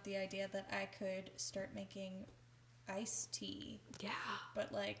excited about the idea that I could start making iced tea. Yeah.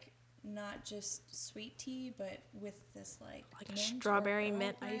 But, like, not just sweet tea, but with this, like a strawberry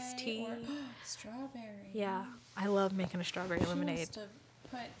mint iced tea. Strawberry. Yeah. I love making a strawberry lemonade. Must have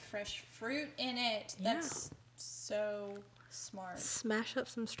put fresh fruit in it. Yeah. That's so smart. Smash up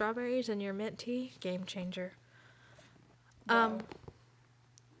some strawberries in your mint tea. Game changer.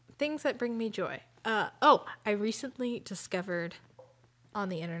 Things that bring me joy. I recently discovered on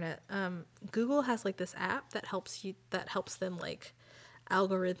the internet, Google has, like, this app that helps them, like,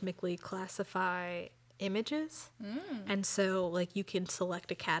 algorithmically classify images. And so, like, you can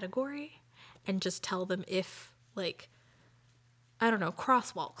select a category and just tell them if, like, I don't know,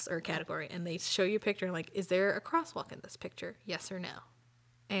 crosswalks are a category, and they show you a picture and, like, is there a crosswalk in this picture? Yes or no?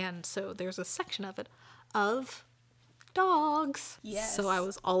 And so there's a section of it of dogs. Yes. So I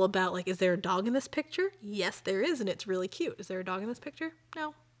was all about, like, is there a dog in this picture? Yes, there is, and it's really cute. Is there a dog in this picture?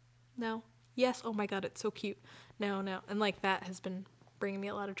 No. Yes. Oh my God, it's so cute. No. And, like, that has been bringing me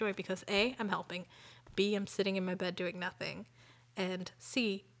a lot of joy because A, I'm helping, B, I'm sitting in my bed doing nothing, and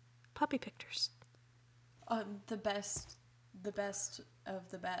C, puppy pictures. The best of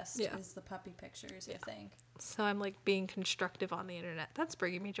the best Yeah. is the puppy pictures, I think. So I'm like being constructive on the internet. That's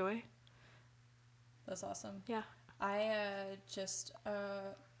bringing me joy. That's awesome. Yeah. I just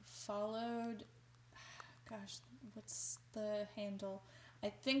followed, gosh, what's the handle? I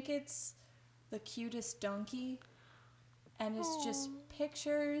think it's The Cutest Donkey, and it's just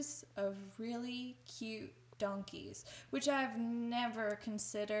pictures of really cute donkeys, which I've never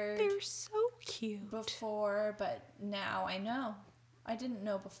considered They're so cute. before, but now I know. I didn't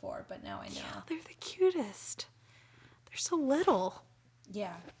know before, but now I know. Yeah, they're the cutest. They're so little.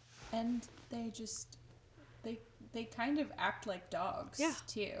 Yeah, and they kind of act like dogs,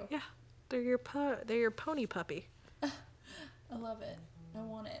 too. Yeah, they're your pony puppy. I love it. I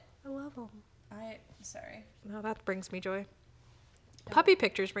want it. I love them. Sorry. No, that brings me joy. Puppy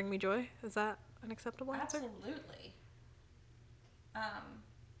pictures bring me joy. Is that an acceptable answer? Absolutely.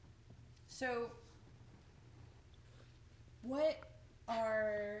 So, what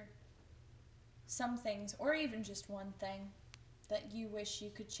are some things, or even just one thing, that you wish you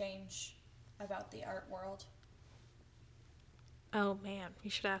could change about the art world? Oh man, you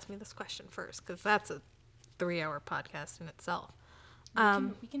should ask me this question first because that's a 3-hour podcast in itself.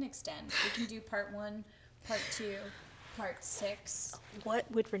 We can extend. We can do part 1, part 2, part 6. What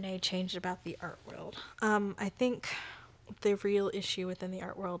would Renee change about the art world? I think the real issue within the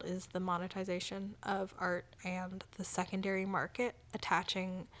art world is the monetization of art and the secondary market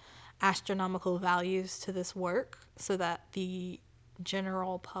attaching astronomical values to this work so that the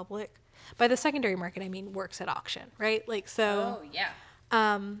general public, by the secondary market I mean works at auction, right? Like, so Oh, yeah.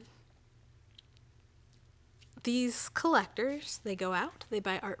 these collectors, they go out, they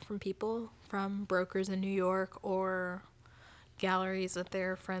buy art from people, from brokers in New York or galleries that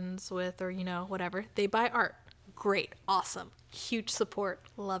they're friends with or, whatever. They buy art. Great. Awesome. Huge support.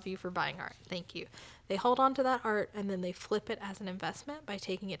 Love you for buying art. Thank you. They hold on to that art and then they flip it as an investment by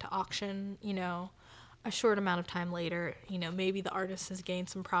taking it to auction, a short amount of time later. Maybe the artist has gained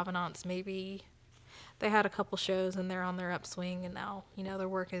some provenance. Maybe they had a couple shows and they're on their upswing and now, their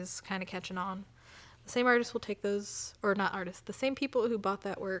work is kind of catching on. The same artist will take those, or not artists, the same people who bought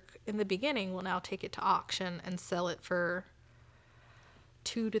that work in the beginning will now take it to auction and sell it for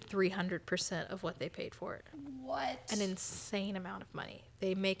 200 to 300% of what they paid for it. What? An insane amount of money.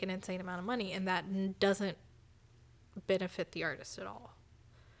 They make an insane amount of money, and that doesn't benefit the artist at all.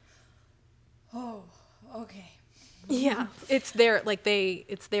 Oh, okay. Yeah, it's their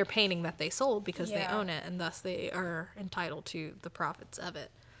painting that they sold because they Yeah. own it, and thus they are entitled to the profits of it.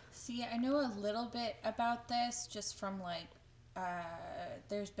 See, I know a little bit about this just from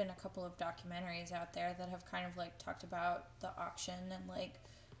there's been a couple of documentaries out there that have kind of talked about the auction and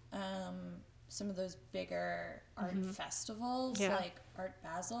some of those bigger art festivals, like Art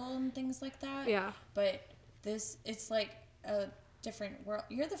Basel and things like that. Yeah. But it's like a different world.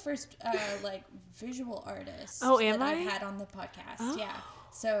 You're the first visual artist am that I? I've had on the podcast. Oh. Yeah.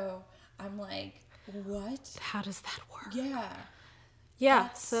 So I'm like, what? How does that work? Yeah.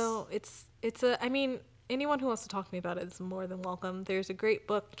 Yeah, so anyone who wants to talk to me about it is more than welcome. There's a great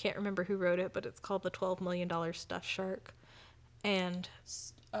book, can't remember who wrote it, but it's called The $12 Million Stuffed Shark. And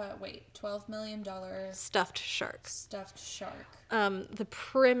 $12 million Stuffed Shark. Stuffed shark. The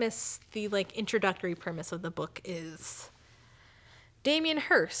premise, the introductory premise of the book is Damien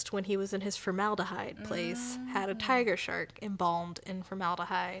Hirst, when he was in his formaldehyde place, had a tiger shark embalmed in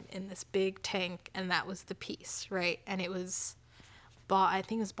formaldehyde in this big tank, and that was the piece, right? And it was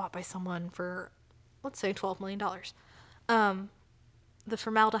bought by someone for, let's say, $12 million. The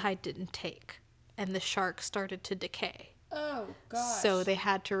formaldehyde didn't take, and the shark started to decay. Oh, gosh. So they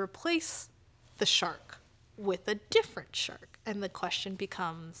had to replace the shark with a different shark. And the question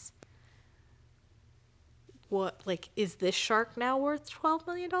becomes, is this shark now worth $12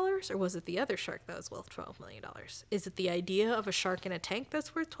 million? Or was it the other shark that was worth $12 million? Is it the idea of a shark in a tank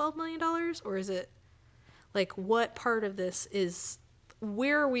that's worth $12 million? Or is it, what part of this is,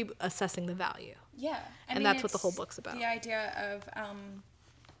 where are we assessing the value? Yeah. And that's what the whole book's about. The idea of,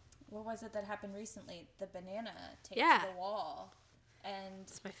 what was it that happened recently? The banana taped to the wall. And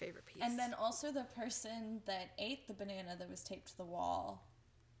it's my favorite piece. And then also the person that ate the banana that was taped to the wall.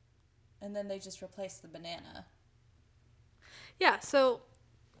 And then they just replaced the banana. Yeah, so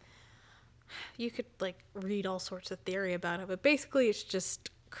you could read all sorts of theory about it, but basically it's just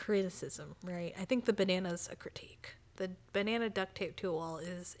criticism, right? I think the banana's a critique. The banana duct tape to a wall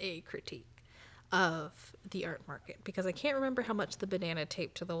is a critique of the art market, because I can't remember how much the banana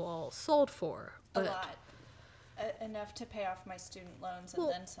tape to the wall sold for. But a lot. enough to pay off my student loans and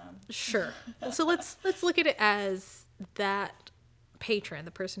then some. Sure. So let's look at it as that patron,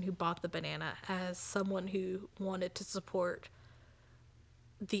 the person who bought the banana, as someone who wanted to support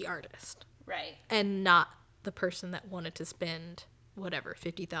the artist. Right. And not the person that wanted to spend whatever,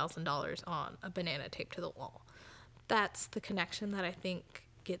 $50,000 on a banana taped to the wall. That's the connection that I think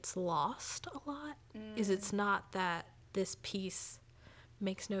gets lost a lot. Is it's not that this piece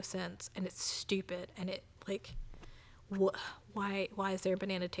makes no sense and it's stupid and it like why is there a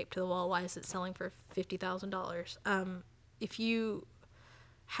banana taped to the wall? Why is it selling for $50,000? If you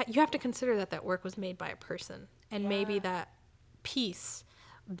have to consider that work was made by a person, and maybe that piece,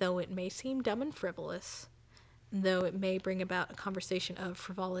 though it may seem dumb and frivolous, though it may bring about a conversation of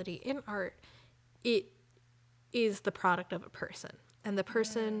frivolity in art, it is the product of a person. And the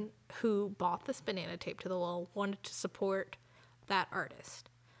person who bought this banana taped to the wall wanted to support that artist.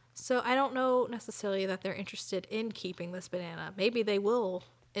 So I don't know necessarily that they're interested in keeping this banana. Maybe they will,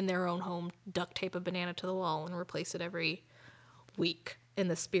 in their own home, duct tape a banana to the wall and replace it every week in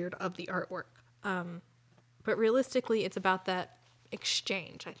the spirit of the artwork. But realistically, it's about that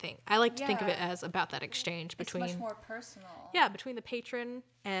exchange, I think. I like to think of it as about that exchange between... It's much more personal. Yeah, between the patron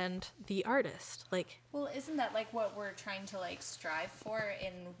and the artist. Like, well, isn't that like what we're trying to like strive for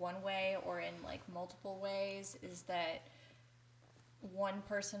in one way or in like multiple ways? Is that one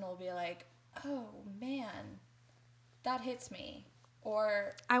person will be like, oh man, that hits me.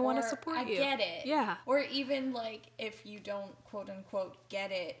 Or I want to support you. I get it. Yeah. Or even like if you don't quote unquote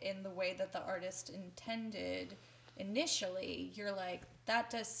get it in the way that the artist intended initially, you're like, that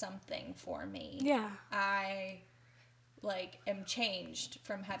does something for me. Yeah. I like am changed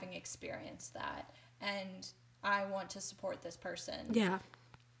from having experienced that, and I want to support this person. Yeah.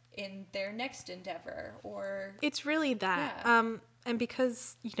 In their next endeavor, or it's really that. Yeah. And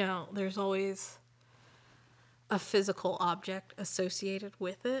because, there's always a physical object associated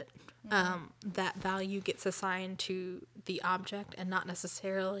with it, that value gets assigned to the object and not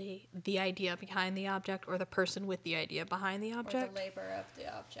necessarily the idea behind the object or the person with the idea behind the object. Or the labor of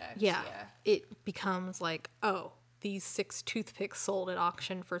the object. Yeah. It becomes like, oh, these 6 toothpicks sold at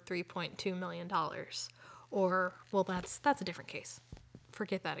auction for $3.2 million. Or, well, that's a different case.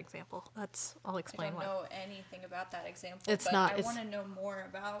 Forget that example. I'll explain why. I don't know anything about that example. I want to know more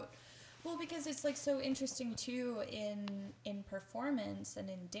about... Well, because it's like so interesting too in performance and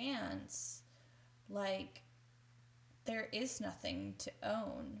in dance, like there is nothing to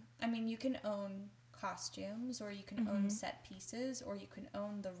own. I mean, you can own costumes, or you can own set pieces, or you can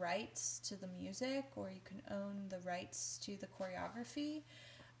own the rights to the music, or you can own the rights to the choreography,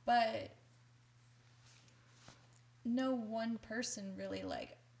 but no one person really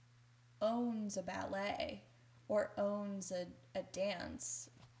like owns a ballet or owns a dance,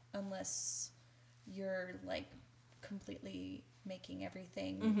 unless you're like completely making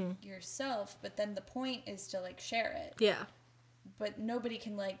everything yourself. But then the point is to like share it. Yeah. But nobody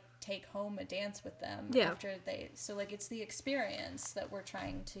can like take home a dance with them after so like it's the experience that we're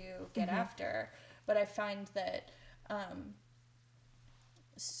trying to get after. But I find that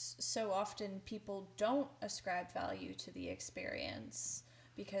so often people don't ascribe value to the experience,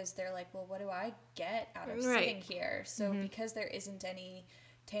 because they're like, well, what do I get out of sitting here? So because there isn't any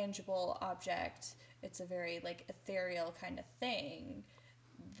tangible object, it's a very like ethereal kind of thing,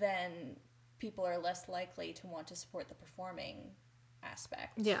 then people are less likely to want to support the performing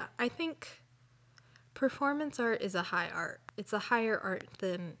aspect. Yeah, I think performance art is a high art. It's a higher art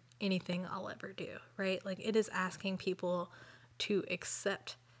than anything I'll ever do, right? Like, it is asking people to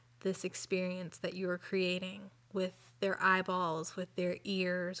accept this experience that you are creating with their eyeballs, with their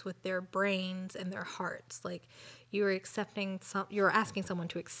ears, with their brains and their hearts. Like, you're asking someone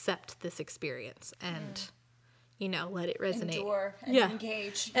to accept this experience and, let it resonate. Endure and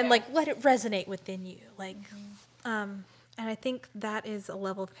engage. And let it resonate within you. Like, and I think that is a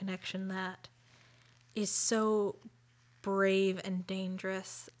level of connection that is so brave and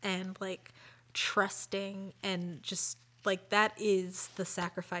dangerous and like trusting, and just like that is the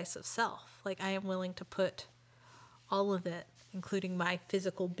sacrifice of self. Like, I am willing to put all of it, including my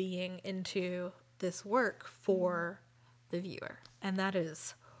physical being, into this work for the viewer. And that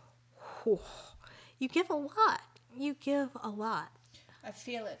is, you give a lot. You give a lot. I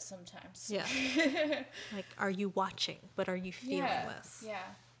feel it sometimes. Yeah. Like, are you watching? But are you feeling this? Yeah.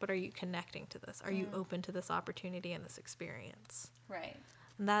 But are you connecting to this? Are you open to this opportunity and this experience? Right.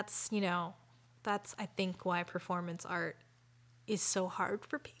 And that's, that's, I think, why performance art is so hard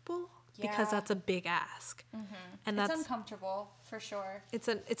for people. Yeah. Because that's a big ask. And it's uncomfortable, for sure. It's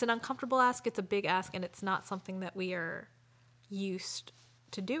an uncomfortable ask, it's a big ask, and it's not something that we are used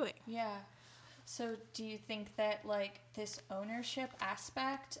to doing. Yeah. So do you think that like this ownership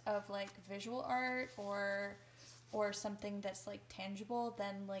aspect of like visual art or something that's like tangible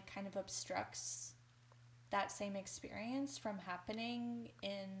then like kind of obstructs that same experience from happening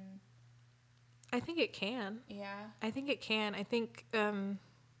in... I think it can. Yeah. I think it can. I think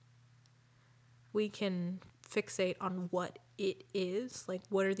we can fixate on what it is. Like,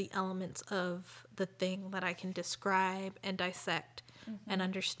 what are the elements of the thing that I can describe and dissect and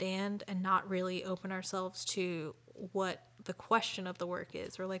understand, and not really open ourselves to what the question of the work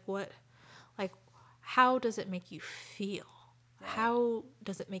is, or like how does it make you feel? Right. How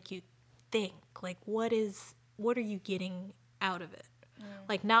does it make you think? Like, what are you getting out of it?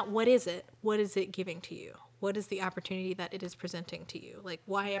 Like, not what is it giving to you? What is the opportunity that it is presenting to you? Like,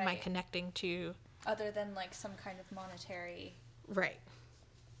 why am I Right. connecting to... Other than like some kind of monetary Right.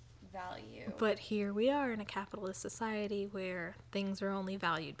 value. But here we are in a capitalist society where things are only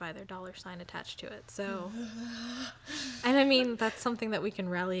valued by their dollar sign attached to it. So, and I mean, that's something that we can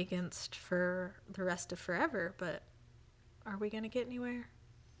rally against for the rest of forever, but are we going to get anywhere?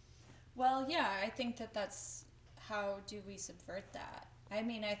 Well, yeah, I think that that's how do we subvert that? I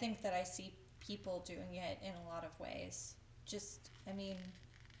mean, I think that I see people doing it in a lot of ways. Just, I mean,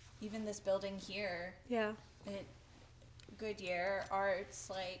 even this building here, Yeah. Goodyear Arts,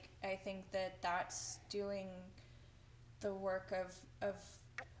 like, I think that that's doing the work of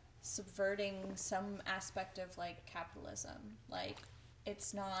subverting some aspect of, like, capitalism. Like,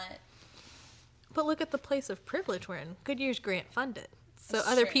 it's not... But look at the place of privilege we're in. Goodyear's grant funded. So It's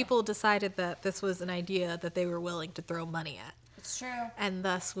other true. people decided that this was an idea that they were willing to throw money at. It's true. And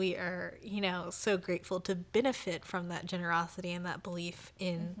thus we are, so grateful to benefit from that generosity and that belief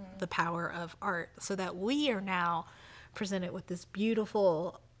in the power of art, so that we are now presented with this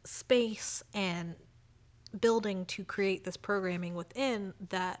beautiful space and building to create this programming within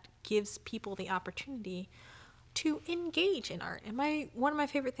that gives people the opportunity to engage in art. And one of my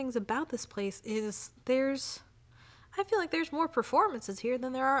favorite things about this place is I feel like there's more performances here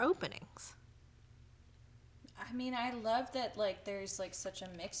than there are openings. I mean, I love that, like, there's, like, such a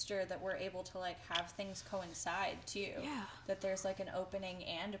mixture that we're able to, like, have things coincide, too. Yeah. That there's, like, an opening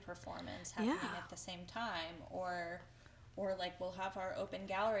and a performance happening Yeah. at the same time. Or, like, we'll have our open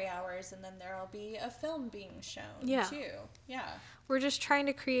gallery hours and then there'll be a film being shown, Yeah. too. Yeah. We're just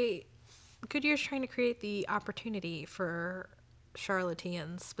Goodyear's trying to create the opportunity for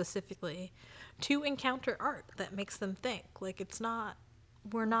charlatans specifically to encounter art that makes them think. Like,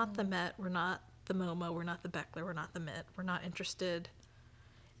 we're not the Met, we're not the MoMA, we're not the Beckler, we're not the Met, we're not interested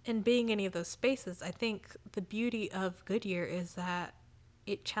in being any of those spaces. I think the beauty of Goodyear is that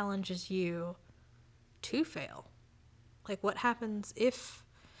it challenges you to fail. Like, what happens if,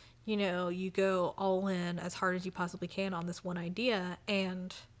 you go all in as hard as you possibly can on this one idea,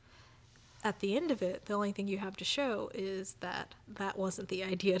 and at the end of it, the only thing you have to show is that wasn't the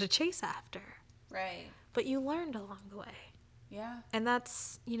idea to chase after. Right. But you learned along the way. Yeah. And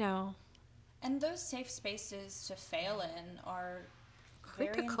that's, And those safe spaces to fail in are very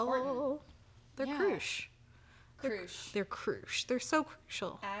critical. important. They're Yeah. crucial. Crucial. They're crucial. They're so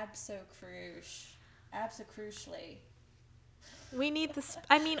crucial. Abso-crucially. We need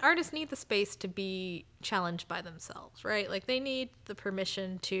artists need the space to be challenged by themselves, right? Like, they need the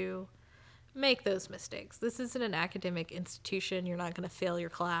permission to make those mistakes. This isn't an academic institution. You're not going to fail your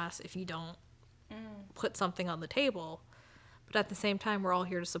class if you don't put something on the table. But at the same time, we're all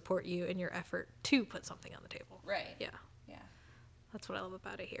here to support you in your effort to put something on the table. Right. Yeah. Yeah. That's what I love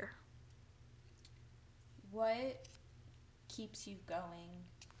about it here. What keeps you going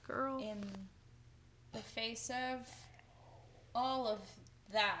Girl. in the face of all of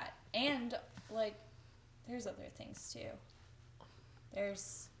that? And, like, there's other things, too.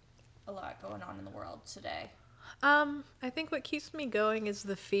 There's a lot going on in the world today. I think what keeps me going is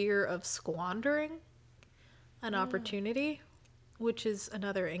the fear of squandering an opportunity, which is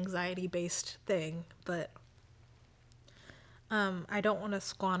another anxiety-based thing, but I don't want to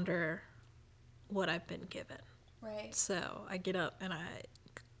squander what I've been given. Right. So I get up and I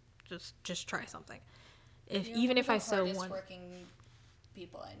just try something. You're Even one if of I the so hardest want. working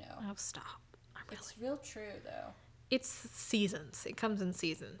people I know. Oh, stop! It's real true, though. It's seasons. It comes in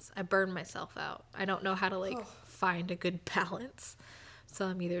seasons. I burn myself out. I don't know how to find a good balance. So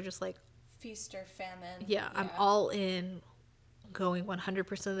I'm either just like Feast or famine. yeah, I'm all in, going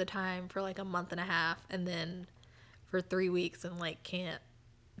 100% of the time for like a month and a half, and then for 3 weeks and like can't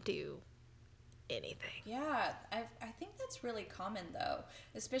do anything. Yeah, I think that's really common though,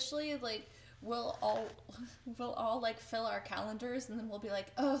 especially like we'll all like fill our calendars, and then we'll be like,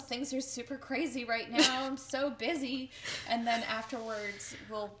 oh, things are super crazy right now, I'm so busy, and then afterwards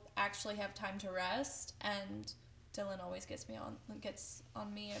we'll actually have time to rest. And Dylan always gets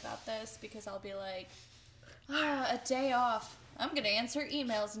on me about this, because I'll be like, a day off, I'm gonna answer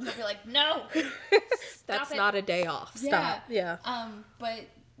emails, and he'll be like, no, That's not a day off. Stop. Yeah. But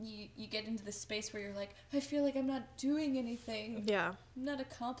you get into the space where you're like, I feel like I'm not doing anything. Yeah. I'm not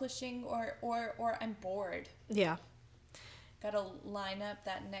accomplishing, or I'm bored. Yeah. Gotta line up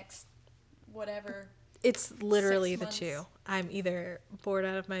that next whatever. It's literally 6 the months. two. I'm either bored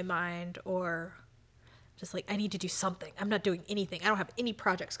out of my mind, or just like, I need to do something. I'm not doing anything. I don't have any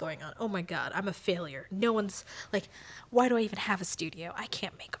projects going on. Oh my God, I'm a failure. No one's like, why do I even have a studio? I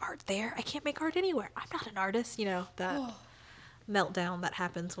can't make art there. I can't make art anywhere. I'm not an artist. You know, that meltdown that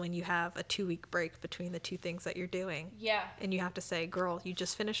happens when you have a 2-week break between the two things that you're doing. Yeah. And you have to say, girl, you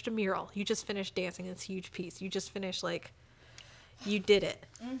just finished a mural. You just finished dancing this huge piece. You just finished, like, you did it.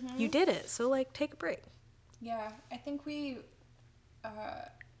 Mm-hmm. You did it. So, like, take a break. Yeah, I think we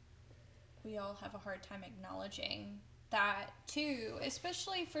all have a hard time acknowledging that too,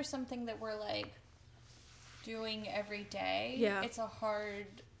 especially for something that we're like doing every day. Yeah. It's hard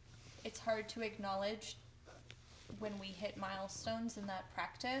to acknowledge when we hit milestones in that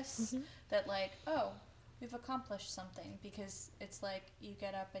practice, Mm-hmm. that like, oh, we've accomplished something, because it's like you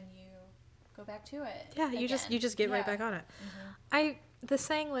get up and you go back to it. Yeah, again. you just get right back on it. Mm-hmm. The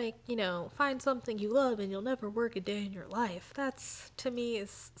saying, like, you know, find something you love and you'll never work a day in your life. That's, to me,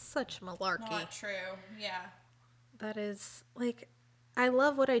 is such malarkey. Not true. Yeah. That is, like, I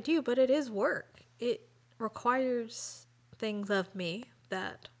love what I do, but it is work. It requires things of me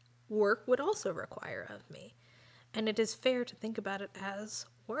that work would also require of me. And it is fair to think about it as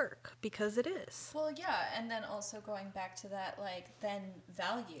work, because it is. Well, yeah, and then also going back to that, like, then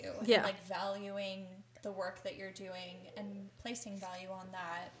value. Yeah. And, like, valuing the work that you're doing and placing value on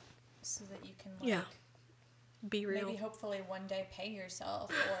that, so that you can, like, be real. maybe hopefully one day pay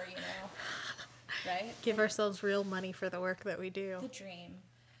yourself, or, you know, right? Give ourselves real money for the work that we do. The dream.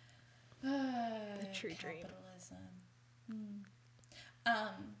 The true dream. Capitalism.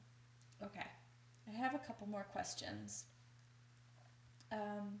 Okay. I have a couple more questions.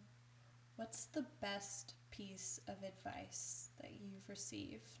 What's the best piece of advice that you've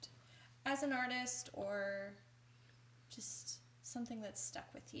received as an artist, or just something that's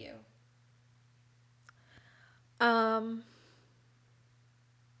stuck with you? The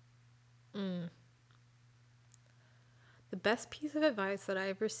best piece of advice that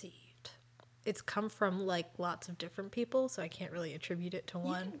I've received, it's come from, like, lots of different people, so I can't really attribute it to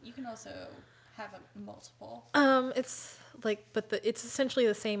one. You can also have multiple. It's like, it's essentially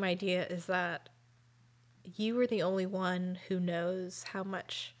the same idea, is that you are the only one who knows how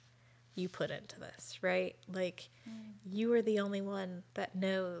much you put into this, right? Like, you are the only one that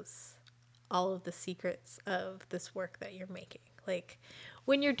knows all of the secrets of this work that you're making. Like,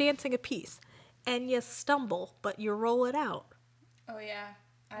 when you're dancing a piece and you stumble, but you roll it out. Oh yeah,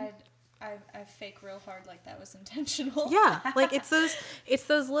 I fake real hard like that was intentional. Yeah, like, it's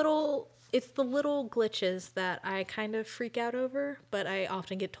the little glitches that I kind of freak out over, but I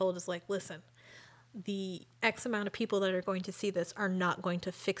often get told is like, listen, the X amount of people that are going to see this are not going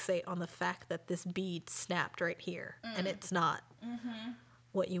to fixate on the fact that this bead snapped right here, and it's not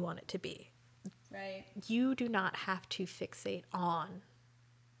what you want it to be. Right. You do not have to fixate on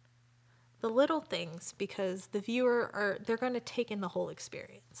the little things, because the viewer they're going to take in the whole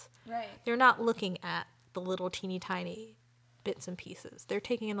experience. Right. They're not looking at the little teeny tiny bits and pieces. They're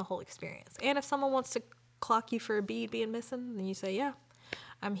taking in the whole experience. And if someone wants to clock you for a bead being missing, then you say, yeah,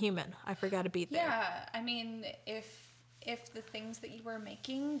 I'm human. I forgot a bead there. Yeah, I mean, if the things that you were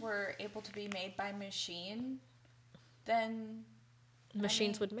making were able to be made by machine, then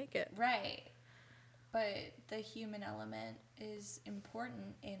Machines would make it. Right. But the human element is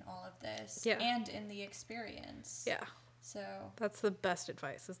important in all of this, Yeah. and in the experience. Yeah. So That's the best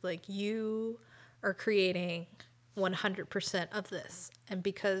advice, is like, you are creating 100% of this. And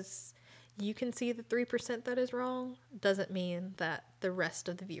because you can see the 3% that is wrong, doesn't mean that the rest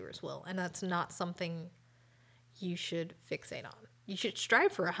of the viewers will. And that's not something you should fixate on. You should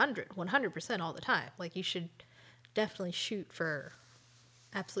strive for 100% all the time. Like, you should definitely shoot for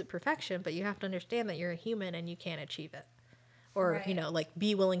absolute perfection, but you have to understand that you're a human and you can't achieve it. Or, Right. you know, like,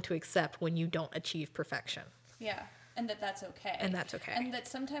 be willing to accept when you don't achieve perfection. yeah, and that's okay. And that's okay. And that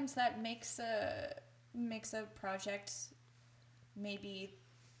sometimes that makes a project, maybe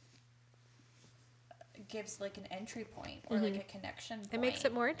gives like an entry point, or like a connection point. It makes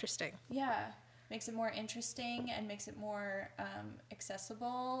it more interesting. Yeah. makes it more interesting and makes it more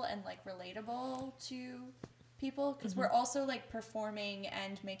accessible and like relatable to people, because we're also like performing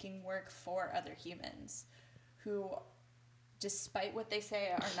and making work for other humans who, despite what they say,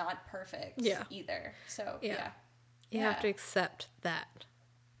 are not perfect either. So You have to accept that.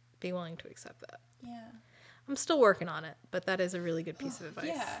 Be willing to accept that. Yeah. I'm still working on it, but that is a really good piece of advice.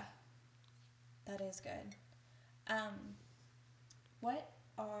 Yeah. That is good. What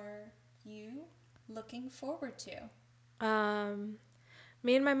are you looking forward to?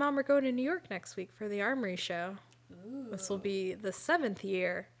 Me and my mom are going to New York next week for the Armory show. Ooh. This will be the 7th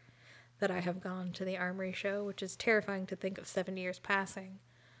year that I have gone to the Armory show, which is terrifying to think of 7 years passing.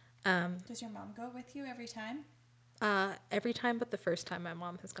 Does your mom go with you every time? Every time but the first time my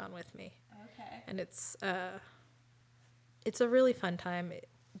mom has gone with me. Okay. And it's a really fun time.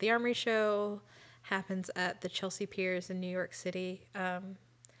 The Armory show happens at the Chelsea Piers in New York City.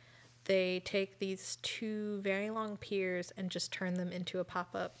 They take these 2 very long piers and just turn them into a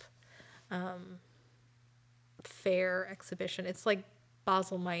pop-up fair exhibition. It's like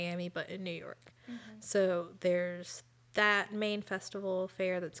Basel, Miami, but in New York. So there's that main festival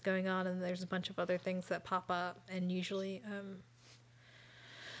fair that's going on, and there's a bunch of other things that pop up, and usually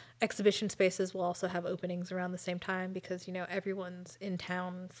exhibition spaces will also have openings around the same time because, you know, everyone's in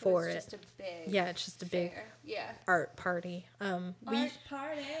town for it. It's just a big it's just a big art party. Art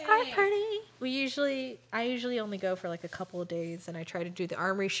party. Art party. I usually only go for like a couple of days, and I try to do the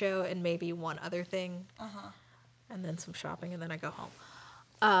Armory show and maybe one other thing. And then some shopping, and then I go home.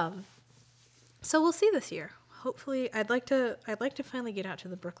 So we'll see this year. Hopefully, I'd like to finally get out to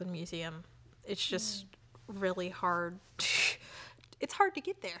the Brooklyn Museum. It's just really hard. It's hard to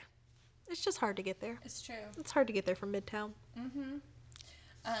get there. It's just hard to get there. It's true. It's hard to get there from Midtown.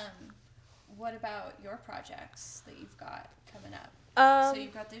 What about your projects that you've got coming up? So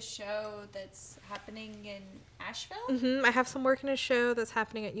you've got this show that's happening in Asheville? I have some work in a show that's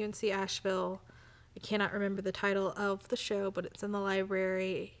happening at UNC Asheville. I cannot remember the title of the show, but it's in the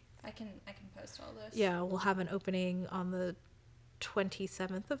library. I can post all this. Yeah, we'll have an opening on the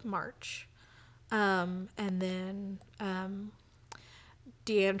 27th of March. And then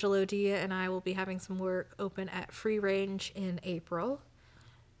D'Angelo Dia and I will be having some work open at Free Range in April.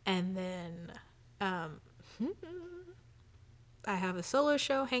 And then I have a solo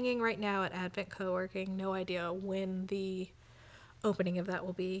show hanging right now at Advent Co-working. No idea when the opening of that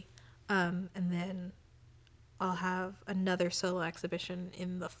will be. And then I'll have another solo exhibition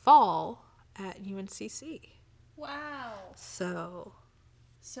in the fall at UNCC. Wow. So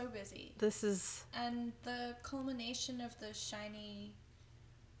busy. This is... And the culmination of the Shiny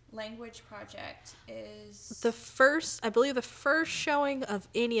Language project is... I believe the first showing of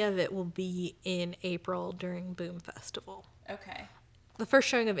any of it will be in April during Boom Festival. Okay. The first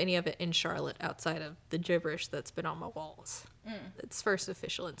showing of any of it in Charlotte outside of the gibberish that's been on my walls. Its first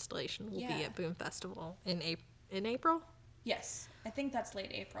official installation will be at Boom Festival in April? Yes. I think that's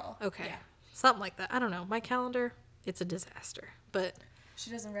late April. Okay. Yeah. Something like that. I don't know. My calendar, it's a disaster. But she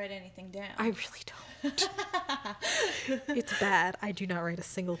doesn't write anything down. I really don't. It's bad. I do not write a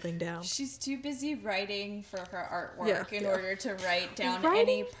single thing down. She's too busy writing for her artwork in order to write down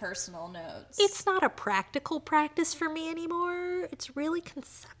any personal notes. It's not a practical practice for me anymore. It's really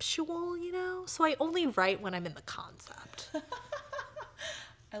conceptual, you know? So I only write when I'm in the concept.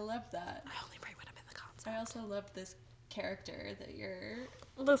 I love that. I only write when I'm in the concept. I also love this character that you're...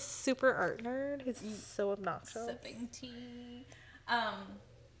 The super art nerd who's so obnoxious. Sipping tea. How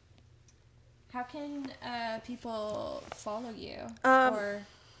can people follow you or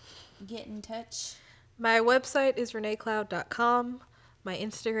get in touch? My website is reneecloud.com. My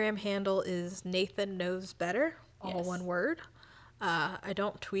Instagram handle is Nathan Knows Better, all one word. I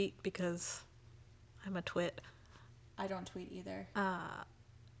don't tweet because I'm a twit. I don't tweet either.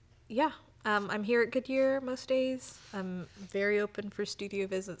 I'm here at Goodyear most days. I'm very open for studio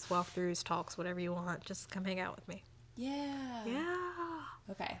visits, walkthroughs, talks, whatever you want. Just come hang out with me. Yeah.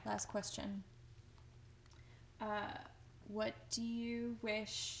 Okay, last question. What do you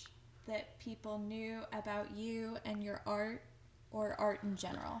wish that people knew about you and your art, or art in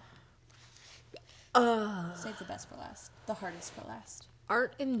general? Save the best for last. The hardest for last.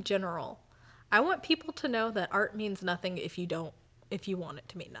 Art in general. I want people to know that art means nothing if you want it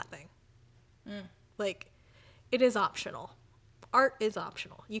to mean nothing. Like, it is optional. Art is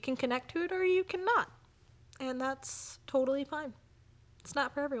optional. You can connect to it or you cannot. And that's totally fine. It's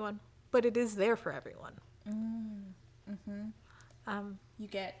not for everyone, but it is there for everyone. You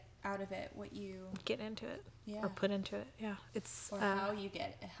get out of it what you get into it or put into it. Yeah, it's or how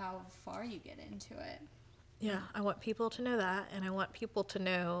far you get into it. Yeah, I want people to know that, and I want people to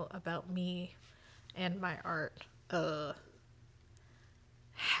know about me and my art.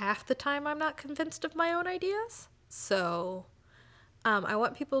 Half the time I'm not convinced of my own ideas. So I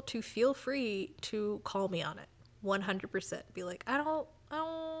want people to feel free to call me on it. 100%. Be like, I don't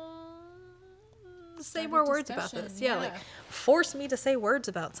say more words about this. Yeah, like force me to say words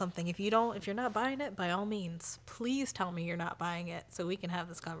about something. If you're not buying it, by all means, please tell me you're not buying it so we can have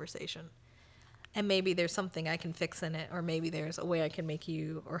this conversation. And maybe there's something I can fix in it, or maybe there's a way I can make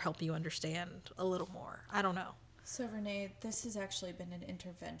you or help you understand a little more. I don't know. So Renee, this has actually been an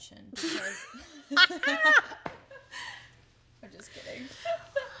intervention because I'm just kidding.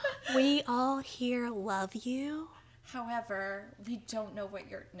 We all here love you. However, we don't know what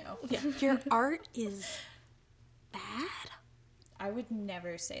Your art is bad. I would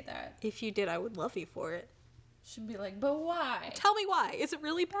never say that. If you did, I would love you for it. Should be like, but why? Tell me why. Is it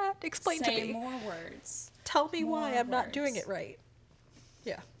really bad? Explain to me. Say more words. Tell me why I'm not doing it right.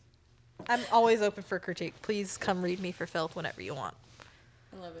 Yeah. I'm always open for critique. Please come read me for filth whenever you want.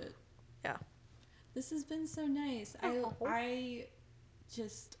 I love it. Yeah. This has been so nice. Oh. I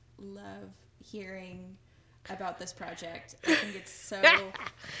just love hearing about this project. I think it's so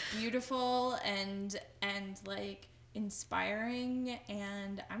beautiful and like inspiring,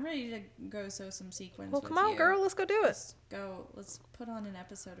 and I'm ready to go sew some sequins. Well, come on, girl, let's go do it. Let's put on an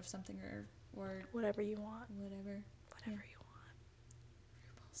episode of something or whatever you want. Whatever you want.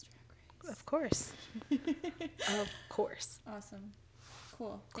 RuPaul's Drag Race. Of course. Of course. Awesome.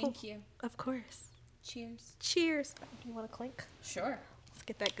 Cool. Thank you. Of course. Cheers. Cheers. Do you want to clink? Sure. Let's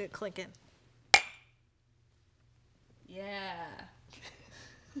get that good clinking. Yeah.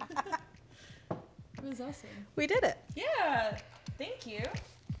 It was awesome. We did it. Yeah. Thank you.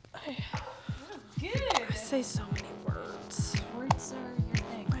 That was good. I say so many words. Words are your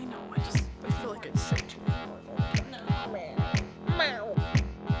thing. I know. I feel like I say too many words.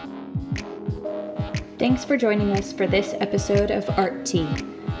 Thanks for joining us for this episode of Art Tea.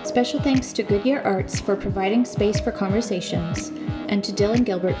 Special thanks to Goodyear Arts for providing space for conversations, and to Dylan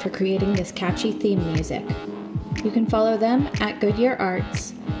Gilbert for creating this catchy theme music. You can follow them at Goodyear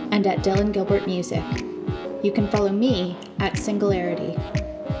Arts and at Dylan Gilbert Music. You can follow me at Singularity.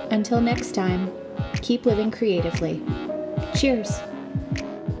 Until next time, keep living creatively. Cheers!